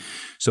society.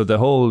 So the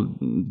whole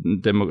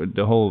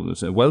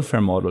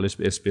welfare model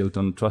is built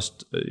on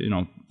trust,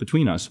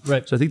 between us.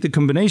 Right. So I think the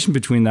combination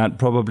between that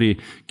probably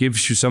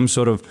gives you some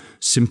sort of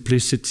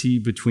simplicity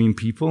between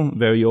people,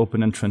 very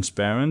open and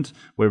transparent.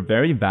 We're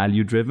very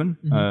value driven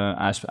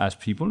as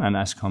people and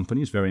as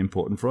companies, very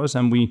important for us,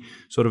 and we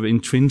sort of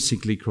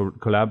intrinsically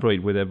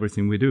collaborate with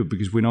everything we do,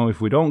 because we know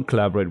if we don't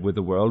collaborate with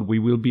the world, we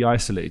will be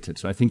isolated.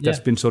 So I think that's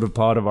been sort of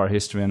part of our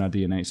history and our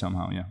DNA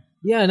somehow.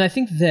 Yeah, and I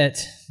think that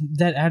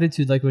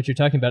attitude, like what you're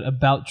talking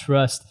about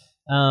trust,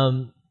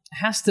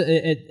 has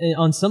to,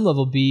 on some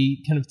level,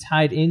 be kind of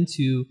tied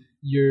into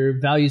your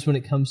values when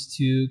it comes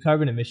to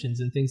carbon emissions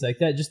and things like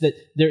that. Just that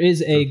there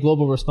is a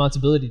global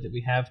responsibility that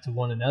we have to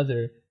one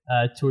another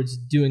towards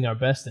doing our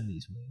best in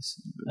these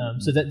ways.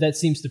 So that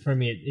seems to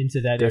permeate into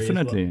that area as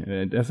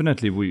well.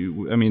 Definitely.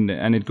 I mean,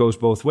 and it goes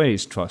both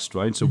ways, trust,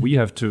 right? So we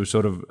have to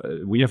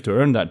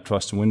earn that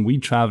trust. When we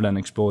travel and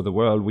explore the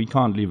world, we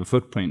can't leave a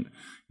footprint.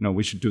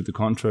 We should do the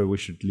contrary. We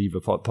should leave a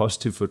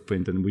positive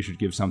footprint, and we should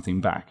give something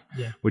back,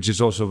 which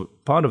is also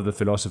part of the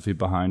philosophy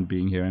behind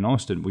being here in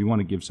Austin. We want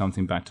to give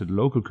something back to the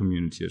local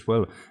community as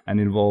well and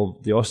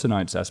involve the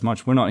Austinites as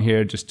much. We're not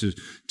here just to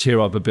tear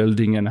up a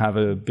building and have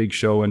a big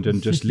show and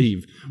then just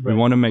leave. Right. We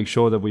want to make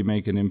sure that we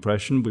make an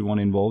impression. We want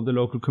to involve the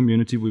local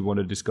community. We want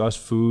to discuss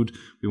food.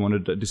 We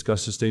want to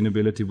discuss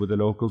sustainability with the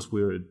locals.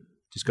 We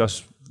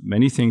discuss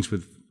many things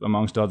with,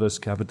 amongst others,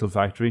 Capital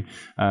Factory.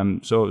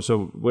 So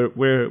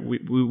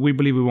we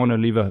believe we want to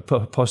leave a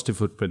positive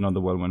footprint on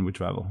the world when we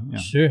travel. Yeah.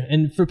 Sure.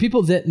 And for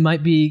people that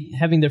might be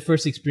having their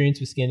first experience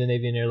with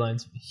Scandinavian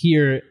Airlines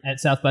here at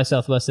South by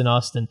Southwest in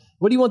Austin,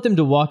 what do you want them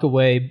to walk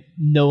away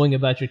knowing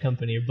about your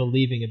company or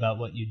believing about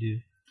what you do?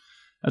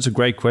 That's a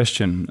great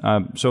question.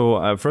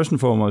 So first and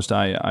foremost,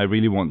 I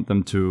really want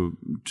them to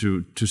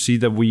see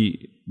that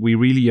we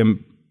really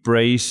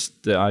embrace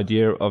the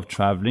idea of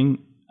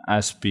traveling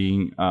as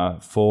being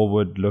a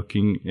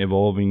forward-looking,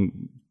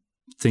 evolving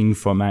thing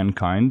for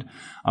mankind.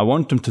 I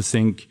want them to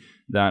think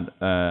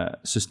that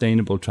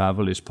sustainable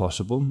travel is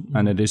possible,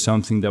 and it is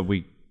something that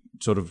we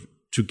sort of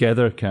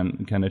together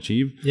can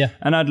achieve. Yeah.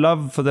 And I'd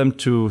love for them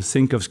to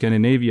think of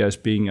Scandinavia as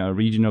being a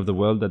region of the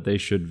world that they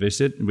should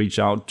visit, reach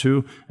out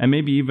to, and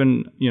maybe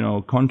even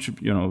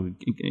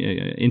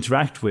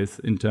interact with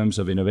in terms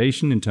of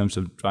innovation, in terms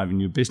of driving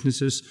new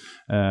businesses,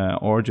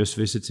 or just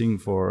visiting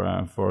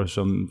for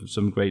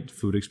some great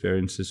food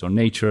experiences or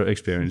nature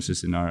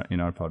experiences in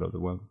our part of the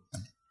world.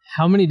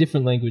 How many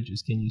different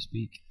languages can you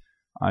speak?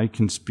 I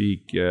can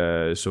speak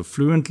so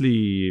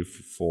fluently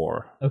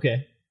 4.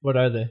 Okay. What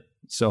are they?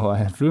 So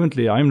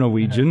I'm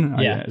Norwegian.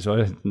 Yeah.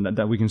 So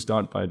that we can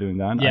start by doing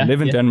that. Yeah, I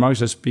live in Denmark,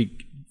 so I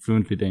speak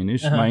fluently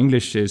Danish. My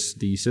English is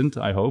decent,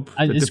 I hope.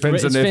 It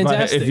depends on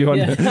if you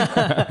want.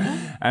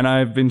 And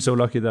I've been so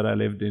lucky that I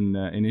lived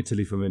in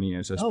Italy for many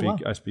years.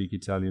 I speak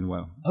Italian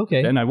well.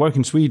 Okay. Then I work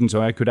in Sweden,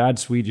 so I could add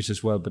Swedish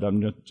as well, but I'm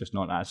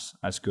not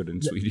as good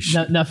in Swedish.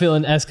 Not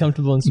feeling as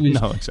comfortable in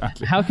Swedish. No,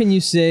 exactly. How can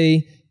you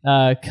say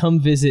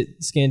come visit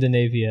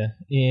Scandinavia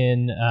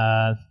in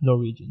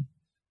Norwegian?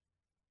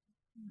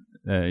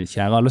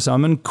 Kjære alle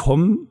sammen,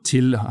 kom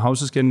til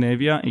House of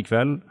Scandinavia i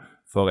kveld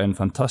for en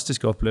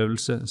fantastisk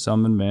opplevelse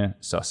sammen med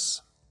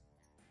SAS.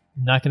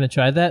 Not going to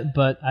try that,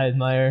 but I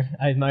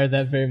admire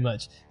that very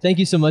much. Thank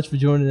you so much for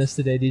joining us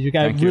today, Diedrich.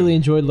 I really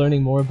enjoyed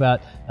learning more about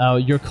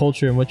your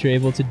culture and what you're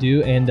able to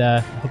do, and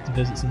hope to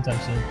visit sometime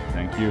soon.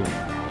 Thank you.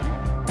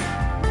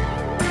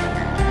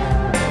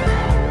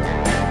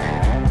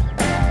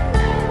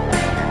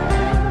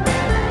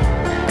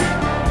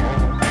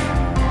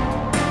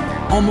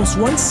 Almost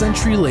 1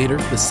 century later,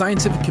 the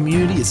scientific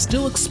community is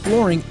still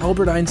exploring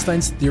Albert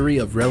Einstein's theory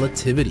of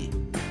relativity.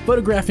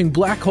 Photographing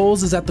black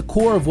holes is at the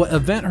core of what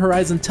Event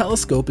Horizon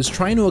Telescope is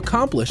trying to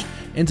accomplish,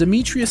 and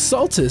Demetrius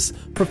Psaltis,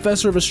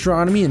 professor of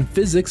astronomy and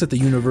physics at the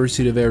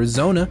University of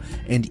Arizona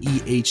and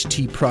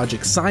EHT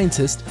project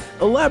scientist,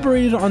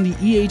 elaborated on the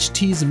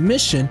EHT's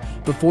mission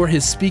before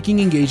his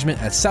speaking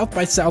engagement at South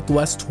by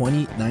Southwest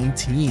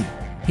 2019.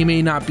 He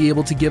may not be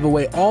able to give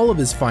away all of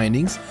his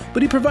findings,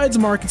 but he provides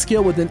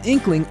MarketScale with an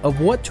inkling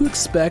of what to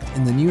expect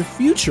in the near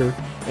future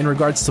in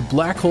regards to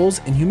black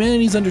holes and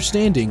humanity's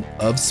understanding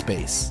of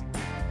space.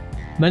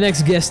 My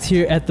next guest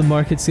here at the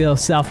MarketScale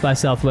South by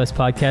Southwest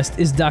podcast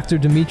is Dr.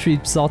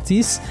 Demetrius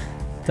Psaltis.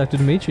 Dr.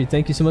 Demetri,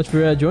 thank you so much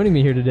for joining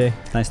me here today.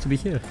 Nice to be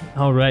here.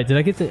 All right. Did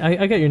I get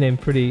I got your name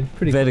pretty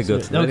very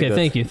close. Good. Okay,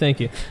 good. Thank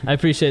you. I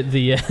appreciate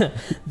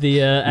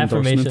the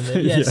affirmation there.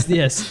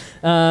 Yes.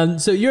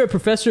 So you're a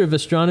professor of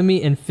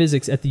astronomy and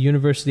physics at the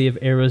University of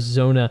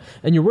Arizona,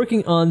 and you're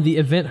working on the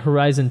Event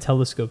Horizon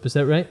Telescope. Is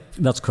that right?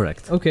 That's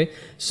correct. Okay.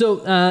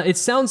 So it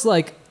sounds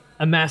like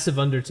a massive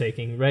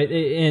undertaking, right?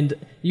 And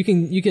you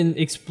can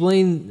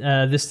explain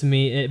this to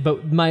me,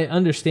 but my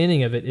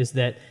understanding of it is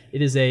that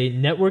it is a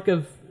network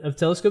of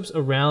telescopes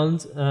around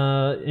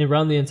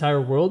the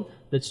entire world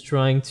that's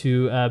trying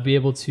to be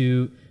able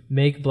to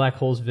make black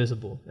holes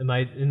visible. Am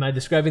I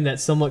describing that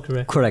somewhat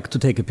correct? Correct, to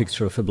take a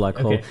picture of a black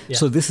hole. Yeah.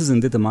 So this is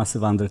indeed a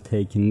massive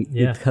undertaking.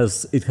 Yeah.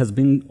 It has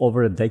been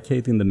over a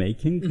decade in the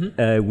making.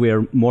 Mm-hmm. We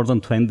are more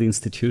than 20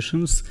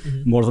 institutions,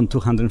 more than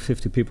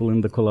 250 people in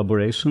the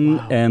collaboration,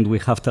 and we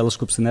have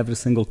telescopes in every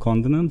single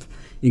continent,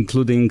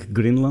 including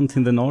Greenland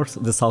in the north,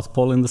 the South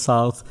Pole in the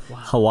south,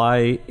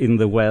 Hawaii in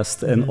the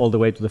west, and all the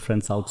way to the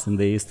French Alps in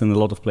the east, and a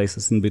lot of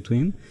places in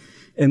between.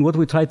 And what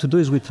we try to do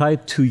is we try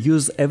to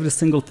use every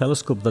single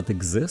telescope that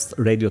exists,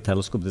 radio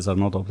telescope, these are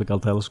not optical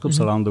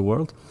telescopes around the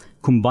world,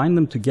 combine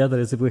them together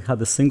as if we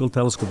had a single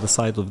telescope the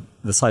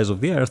size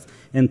of the Earth,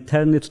 and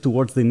turn it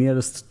towards the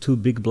nearest two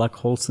big black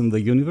holes in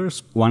the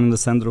universe, one in the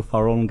center of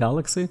our own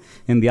galaxy,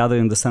 and the other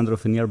in the center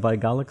of a nearby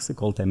galaxy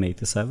called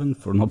M87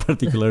 for no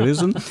particular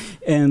reason.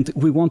 And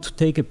we want to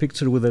take a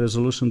picture with a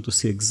resolution to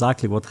see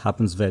exactly what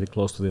happens very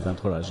close to the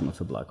event horizon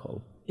of a black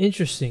hole.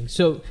 Interesting.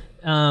 So,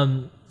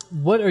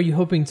 what are you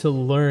hoping to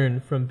learn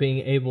from being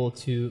able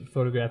to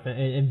photograph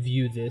and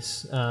view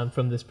this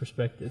from this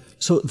perspective?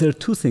 So there are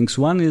two things.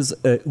 One is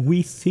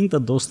we think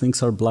that those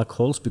things are black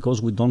holes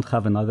because we don't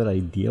have another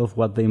idea of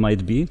what they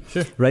might be.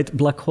 Sure. Right?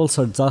 Black holes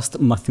are just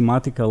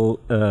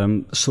mathematical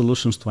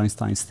solutions to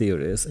Einstein's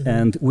theories.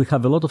 And we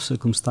have a lot of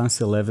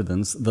circumstantial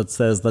evidence that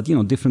says that,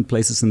 different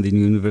places in the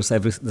universe,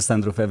 the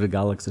center of every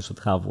galaxy should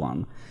have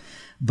one.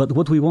 But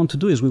what we want to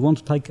do is we want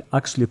to take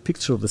actually a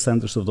picture of the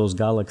centers of those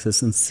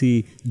galaxies and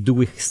see, do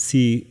we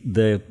see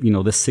the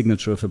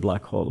signature of a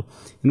black hole?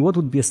 And what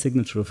would be a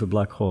signature of a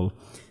black hole?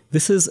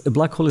 A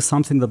black hole is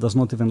something that does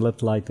not even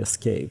let light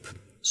escape.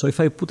 So if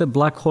I put a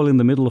black hole in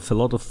the middle of a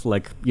lot of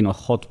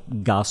hot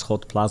gas,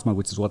 hot plasma,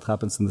 which is what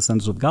happens in the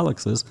centers of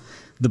galaxies,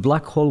 the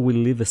black hole will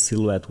leave a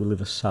silhouette, will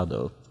leave a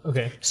shadow.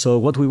 Okay. So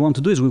what we want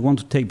to do is we want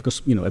to take,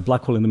 because a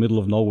black hole in the middle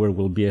of nowhere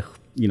will be a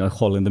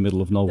hole in the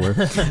middle of nowhere.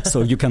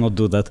 So you cannot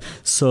do that.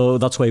 So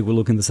that's why we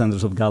look in the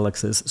centers of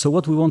galaxies. So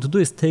what we want to do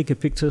is take a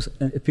picture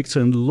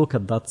and look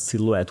at that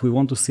silhouette. We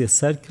want to see a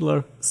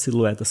circular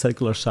silhouette, a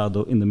circular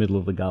shadow in the middle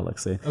of the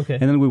galaxy. Okay.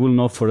 And then we will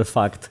know for a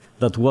fact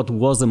that what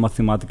was a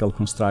mathematical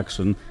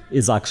construction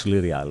is actually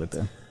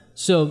reality.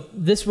 So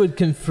this would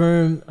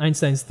confirm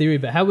Einstein's theory,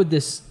 but how would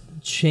this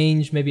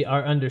change maybe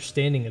our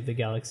understanding of the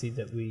galaxy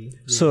that we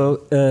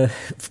So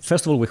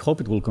first of all, we hope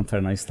it will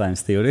confirm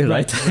Einstein's theory,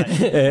 right?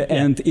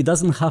 And it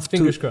doesn't have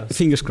Fingers to crossed.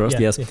 Fingers crossed,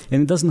 Yeah, yes. yeah.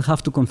 And it doesn't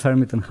have to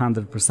confirm it in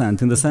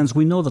 100%. In the sense,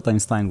 we know that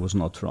Einstein was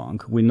not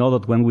wrong. We know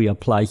that when we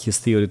apply his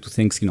theory to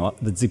things,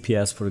 the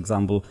GPS, for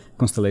example,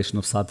 constellation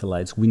of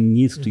satellites, we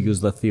need to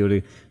use that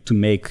theory to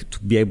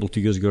be able to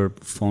use your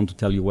phone to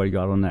tell you where you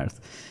are on Earth.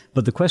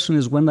 But the question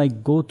is, when I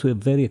go to a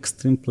very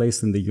extreme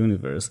place in the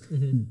universe,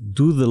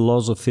 do the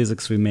laws of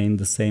physics remain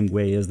the same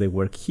way as they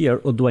work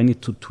here, or do I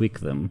need to tweak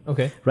them?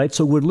 Okay. Right?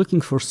 So we're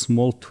looking for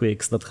small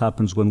tweaks that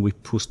happens when we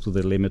push to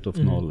the limit of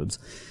knowledge.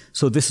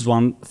 So this is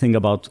one thing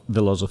about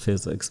the laws of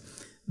physics.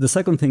 The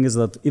second thing is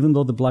that even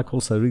though the black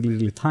holes are really,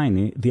 really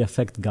tiny, they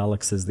affect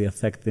galaxies, they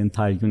affect the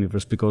entire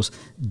universe, because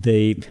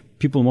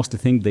people mostly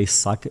think they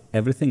suck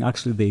everything.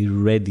 Actually, they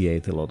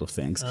radiate a lot of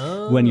things.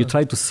 Oh. When you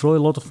try to throw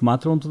a lot of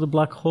matter onto the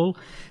black hole,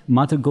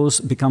 matter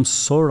becomes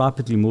so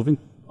rapidly moving,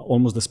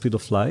 almost the speed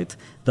of light,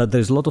 that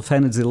there's a lot of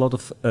energy, a lot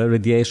of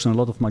radiation, a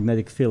lot of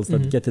magnetic fields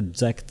that get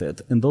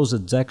ejected. And those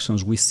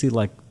ejections we see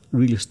like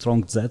really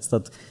strong jets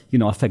that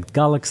affect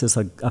galaxies,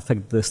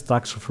 affect the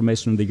structural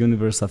formation in the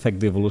universe,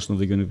 affect the evolution of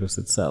the universe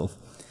itself.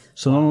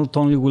 So not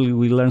only will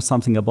we learn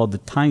something about the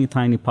tiny,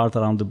 tiny part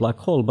around the black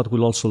hole, but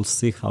we'll also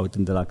see how it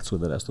interacts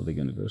with the rest of the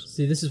universe.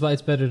 See, this is why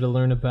it's better to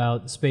learn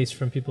about space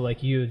from people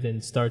like you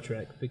than Star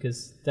Trek,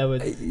 because that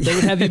would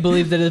have you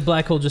believe that a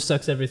black hole just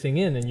sucks everything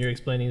in, and you're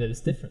explaining that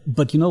it's different.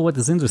 But you know what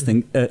is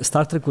interesting?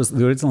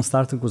 The original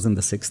Star Trek was in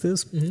the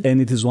 60s,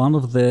 and it is one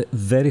of the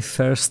very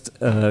first,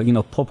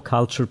 pop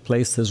culture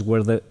places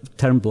where the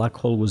term black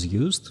hole was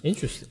used.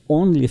 Interesting.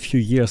 Only a few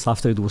years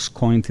after it was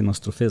coined in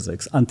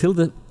astrophysics. Until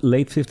the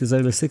late 50s,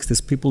 early 60s,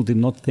 people did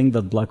not think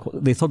that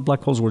they thought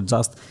black holes were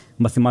just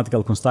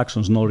mathematical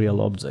constructions, no real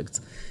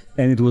objects.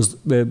 And it was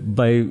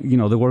by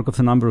the work of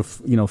a number of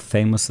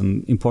famous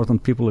and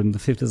important people in the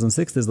 50s and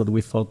 60s that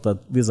we thought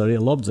that these are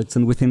real objects.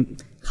 And within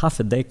half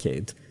a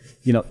decade,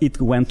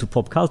 it went to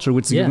pop culture,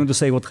 which is going to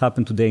say what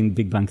happened today in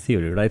Big Bang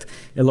Theory, right?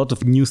 A lot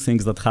of new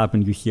things that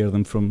happen, you hear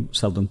them from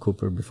Sheldon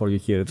Cooper before you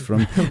hear it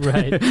from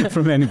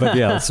from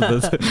anybody else.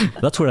 But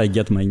that's where I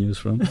get my news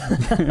from.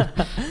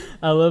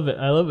 I love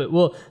it.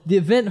 Well, the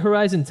Event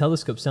Horizon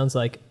Telescope sounds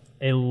like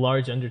a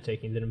large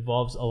undertaking that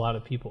involves a lot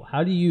of people.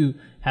 How do you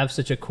have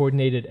such a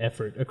coordinated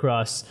effort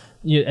across,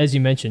 as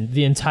you mentioned,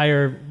 the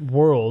entire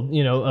world,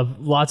 of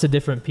lots of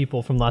different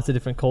people from lots of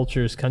different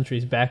cultures,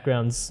 countries,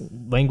 backgrounds,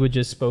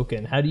 languages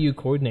spoken? How do you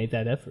coordinate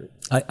that effort?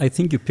 I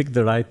think you picked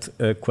the right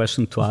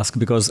question to ask,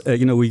 because,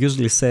 we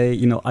usually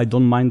say, I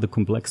don't mind the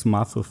complex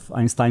math of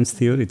Einstein's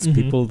theory. It's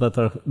people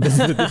this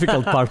is the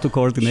difficult part to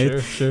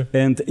coordinate. Sure.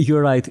 And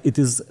you're right. It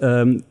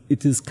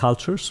is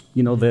cultures.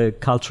 The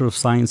culture of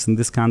science in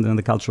this country and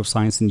the culture of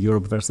science in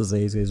Europe versus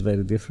Asia is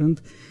very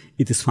different.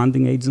 It is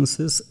funding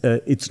agencies.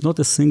 It's not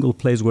a single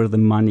place where the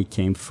money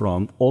came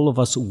from. All of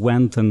us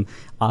went and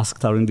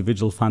asked our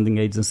individual funding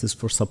agencies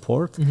for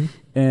support.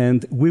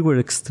 And we were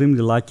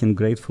extremely lucky and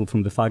grateful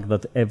from the fact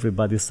that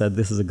everybody said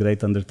this is a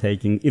great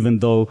undertaking, even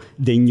though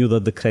they knew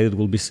that the credit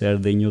will be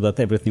shared, they knew that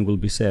everything will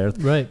be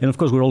shared. Right. And of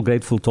course, we're all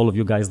grateful to all of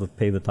you guys that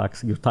pay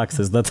your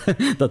taxes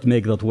that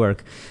make that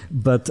work.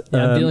 But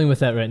I'm dealing with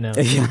that right now.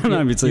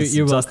 It's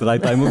just the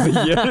right time of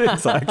the year.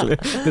 Exactly.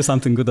 There's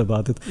something good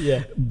about it.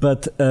 Yeah.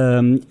 But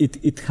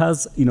it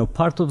has,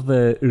 part of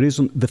the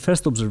reason, the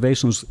first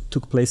observations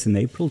took place in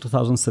April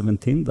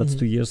 2017. That's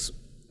 2 years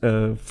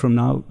from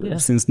now,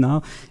 since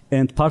now.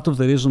 And part of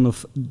the reason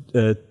of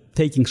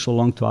taking so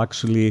long to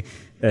actually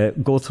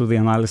go through the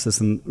analysis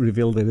and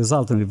reveal the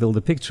result and reveal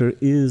the picture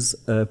is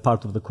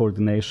part of the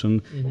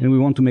coordination. And we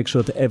want to make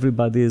sure that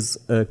everybody is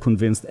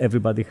convinced,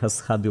 everybody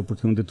has had the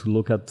opportunity to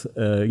look at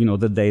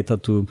the data,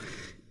 to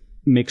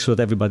make sure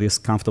that everybody is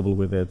comfortable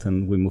with it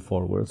and we move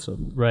forward. So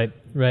Right.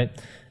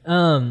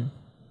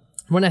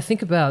 When I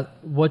think about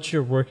what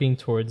you're working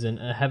towards and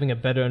having a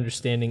better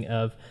understanding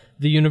of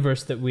the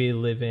universe that we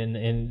live in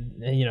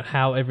and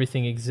how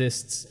everything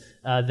exists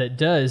that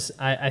does,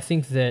 I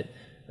think that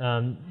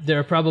there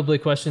are probably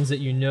questions that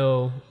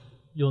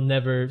you'll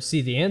never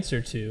see the answer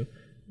to.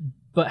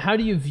 But how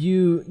do you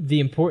view the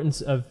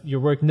importance of your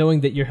work, knowing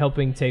that you're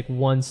helping take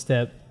one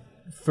step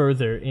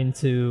further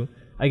into,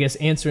 I guess,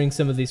 answering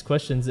some of these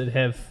questions that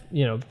have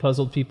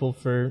puzzled people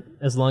for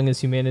as long as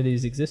humanity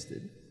has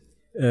existed?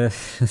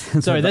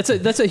 Sorry,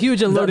 that's a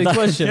huge and loaded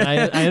question.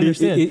 I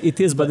understand. It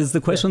is, but it's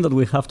the question that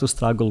we have to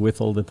struggle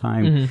with all the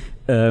time.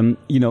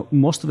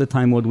 Most of the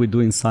time what we do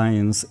in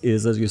science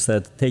is, as you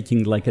said,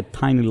 taking like a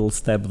tiny little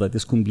step that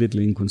is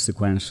completely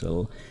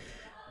inconsequential.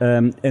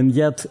 And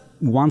yet,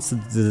 once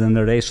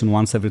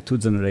every 2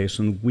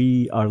 generations,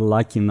 we are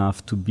lucky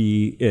enough to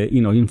be,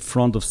 in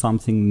front of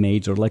something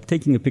major. Like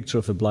taking a picture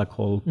of a black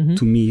hole,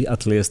 to me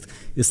at least,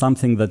 is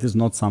something that is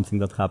not something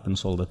that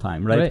happens all the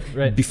time, right?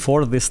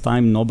 Before this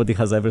time, nobody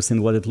has ever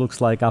seen what it looks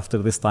like. After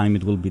this time,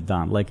 it will be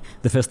done. Like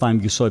the first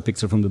time you saw a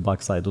picture from the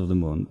backside of the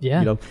moon.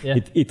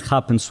 It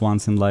happens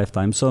once in a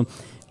lifetime. So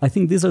I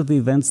think these are the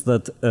events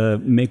that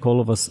make all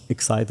of us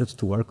excited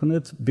to work on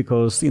it,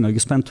 because you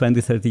spend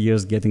 20, 30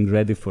 years getting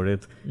ready for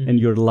it, and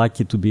you're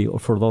lucky to be, or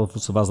for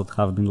those of us that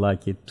have been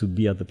lucky, to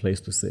be at the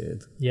place to see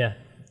it. Yeah,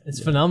 it's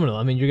phenomenal.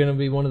 I mean, you're going to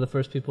be one of the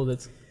first people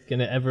that's going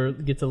to ever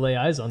get to lay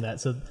eyes on that.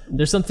 So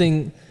there's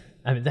something,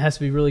 that has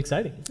to be really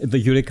exciting. The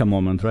eureka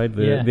moment, right?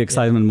 The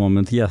excitement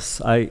moment.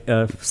 Yes,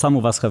 some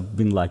of us have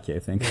been lucky, I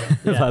think.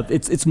 But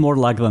it's more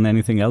luck than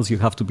anything else. You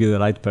have to be the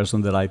right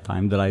person, the right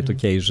time, the right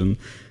occasion.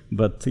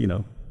 But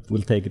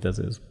we'll take it as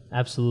is.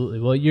 Absolutely.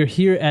 Well, you're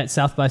here at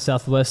South by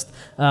Southwest.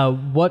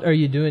 What are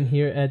you doing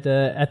here at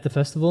the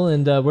festival,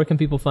 and where can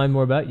people find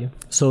more about you?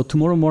 So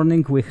tomorrow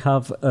morning we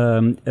have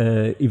an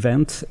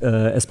event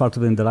as part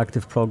of the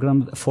interactive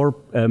program. 4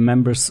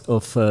 members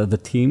of the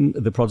team,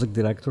 the project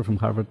director from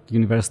Harvard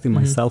University,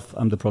 myself,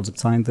 I'm the project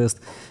scientist,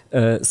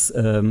 a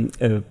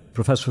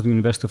professor at the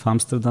University of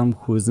Amsterdam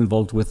who is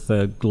involved with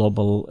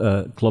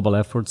global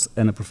efforts,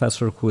 and a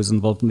professor who is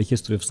involved in the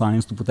history of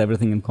science to put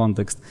everything in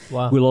context.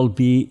 Wow. We'll all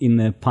be in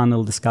a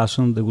panel discussion.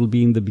 There will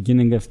be in the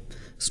beginning a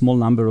small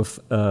number of,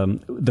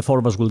 the 4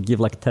 of us will give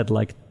like TED,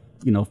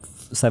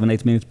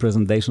 7-8 minute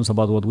presentations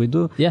about what we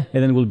do. Yeah.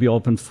 And then it will be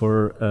open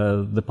for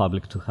the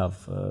public to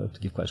have, to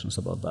give questions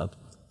about that.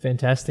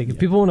 Fantastic. If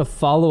people want to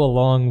follow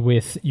along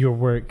with your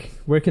work,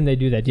 where can they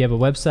do that? Do you have a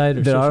website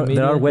or social media?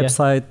 There are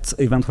websites,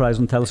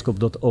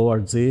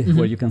 eventhorizontelescope.org,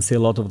 where you can see a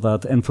lot of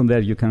that. And from there,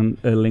 you can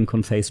link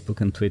on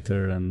Facebook and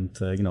Twitter and,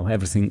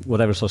 everything,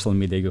 whatever social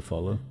media you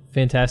follow.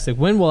 Fantastic.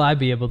 When will I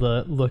be able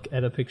to look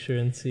at a picture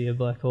and see a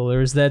black hole?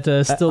 Or is that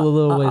still a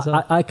little ways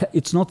off?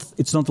 It's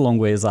not a long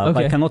ways out.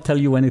 Okay. I cannot tell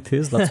you when it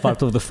is. That's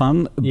part of the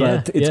fun.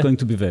 But it's going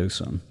to be very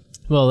soon.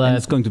 Well, and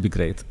it's going to be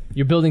great.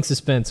 You're building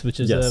suspense, which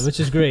is yes. Which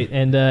is great,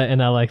 and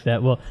I like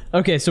that. Well,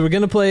 okay, so we're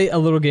gonna play a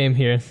little game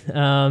here.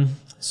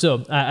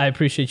 So I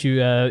appreciate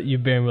you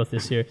bearing with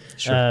us here,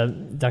 sure.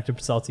 Dr.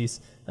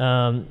 Psaltis.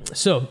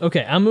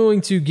 Okay, I'm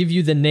going to give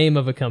you the name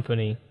of a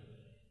company,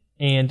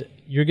 and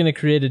you're gonna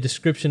create a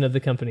description of the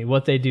company,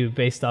 what they do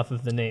based off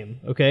of the name.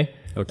 Okay.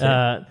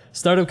 Okay.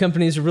 Startup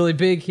companies are really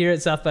big here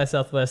at South by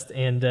Southwest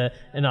and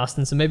in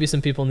Austin, so maybe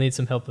some people need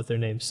some help with their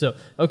names. So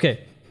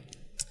okay.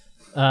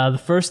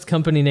 The first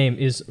company name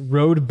is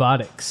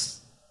Roadbotics.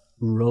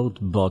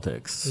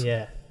 Roadbotics.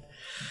 Yeah.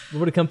 What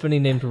would a company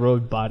named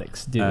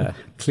Roadbotics do?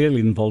 Clearly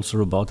involves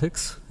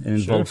robotics. It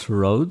involves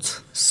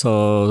roads.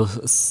 So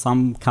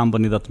some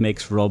company that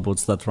makes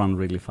robots that run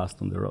really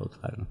fast on the road.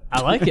 I don't know.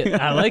 I like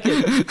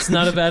it. It's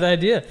not a bad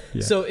idea.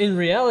 Yeah. So in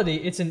reality,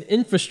 it's an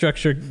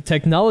infrastructure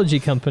technology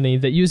company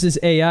that uses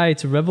AI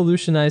to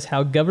revolutionize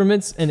how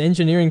governments and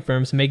engineering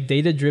firms make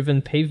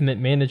data-driven pavement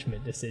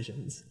management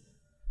decisions.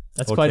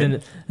 That's okay. Quite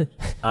an.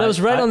 That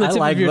was right on the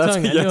tip of your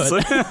tongue. I knew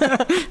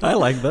it. I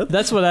like that.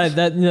 That's what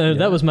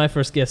that was my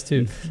first guess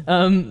too.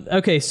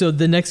 Okay, so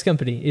the next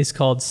company is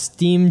called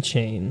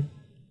SteamChain.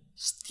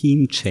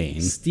 SteamChain.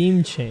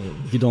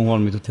 SteamChain. You don't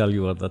want me to tell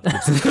you what that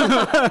is.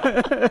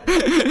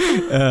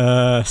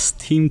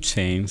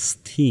 SteamChain,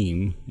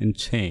 steam and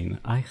chain.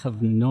 I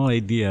have no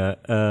idea.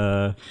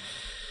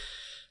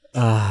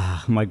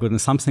 My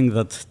goodness, something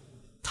that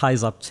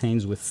ties up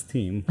chains with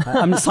steam.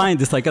 I'm a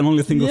scientist. I can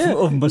only think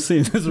of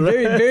machines. Right?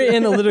 Very, very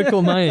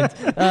analytical mind.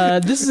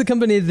 This is a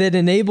company that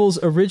enables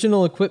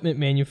original equipment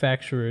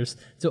manufacturers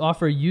to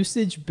offer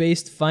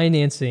usage-based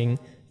financing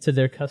to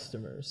their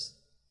customers.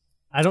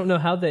 I don't know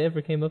how they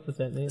ever came up with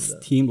that name,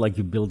 though. Steam, like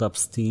you build up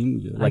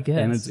steam, like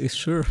energy.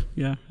 Sure,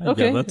 yeah.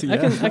 Okay, I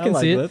can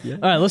see it. Yeah.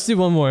 All right, let's do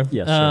one more.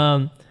 Yeah,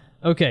 sure.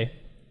 Okay.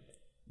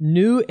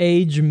 New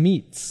Age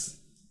Meats.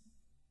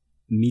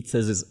 Meats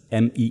is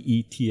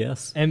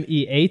MEETS?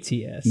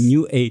 MEATS.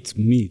 New Age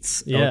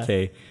Meats. Yeah.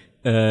 Okay.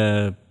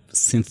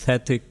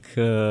 Synthetic,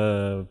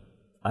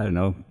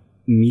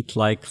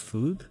 meat-like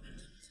food?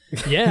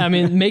 Yeah, I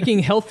mean, making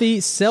healthy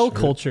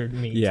cell-cultured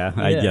meat. Yeah,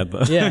 I get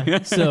that.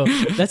 Yeah, so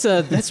that's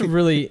a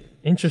really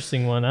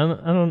interesting one. I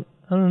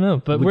don't know,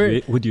 but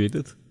would you eat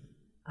it?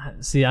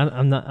 See,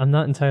 I'm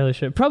not entirely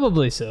sure.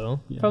 Probably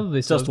so. Yeah.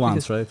 Probably so. Just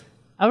once, right?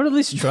 I would at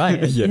least try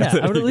it. Yeah,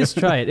 I would at least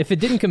try it. If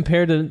it didn't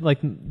compare to like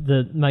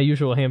my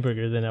usual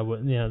hamburger, then I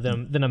would,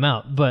 then I'm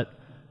out. But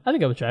I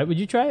think I would try it. Would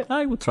you try it?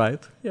 I would try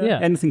it. Yeah.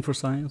 Anything for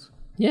science.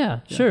 Yeah,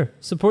 sure.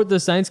 Support the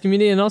science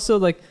community, and also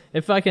like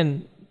if I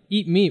can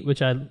eat meat,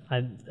 which I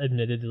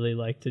admittedly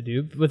like to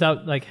do,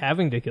 without like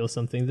having to kill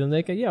something, then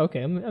they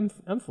can,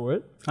 I'm for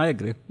it. I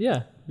agree.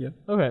 Yeah. Yeah.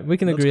 Okay, we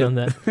can agree on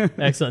that.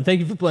 Excellent.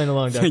 Thank you for playing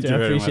along, Doctor. Thank you I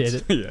very appreciate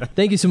much. it. Yeah.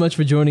 Thank you so much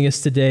for joining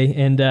us today,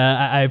 and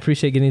I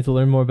appreciate getting to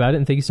learn more about it.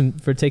 And thank you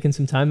for taking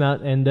some time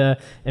out and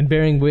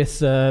bearing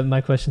with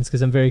my questions,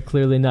 because I'm very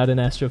clearly not an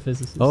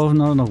astrophysicist. Oh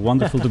no,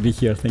 wonderful to be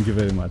here. Thank you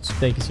very much.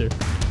 Thank you, sir.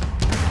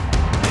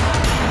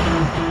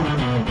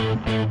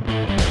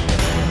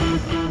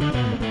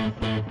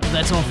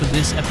 That's all for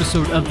this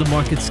episode of the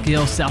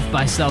MarketScale South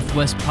by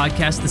Southwest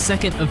podcast, the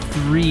second of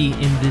 3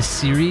 in this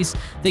series.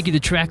 Thank you to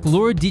Track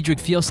Lord, Diedrich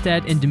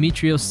Fjellstad, and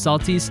Dimitrios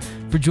Psaltis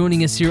for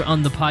joining us here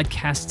on the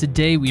podcast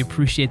today. We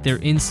appreciate their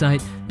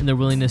insight and their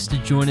willingness to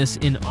join us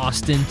in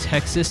Austin,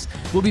 Texas.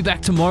 We'll be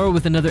back tomorrow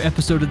with another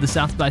episode of the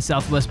South by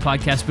Southwest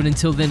podcast, but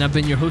until then, I've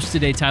been your host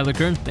today, Tyler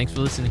Kern. Thanks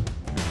for listening.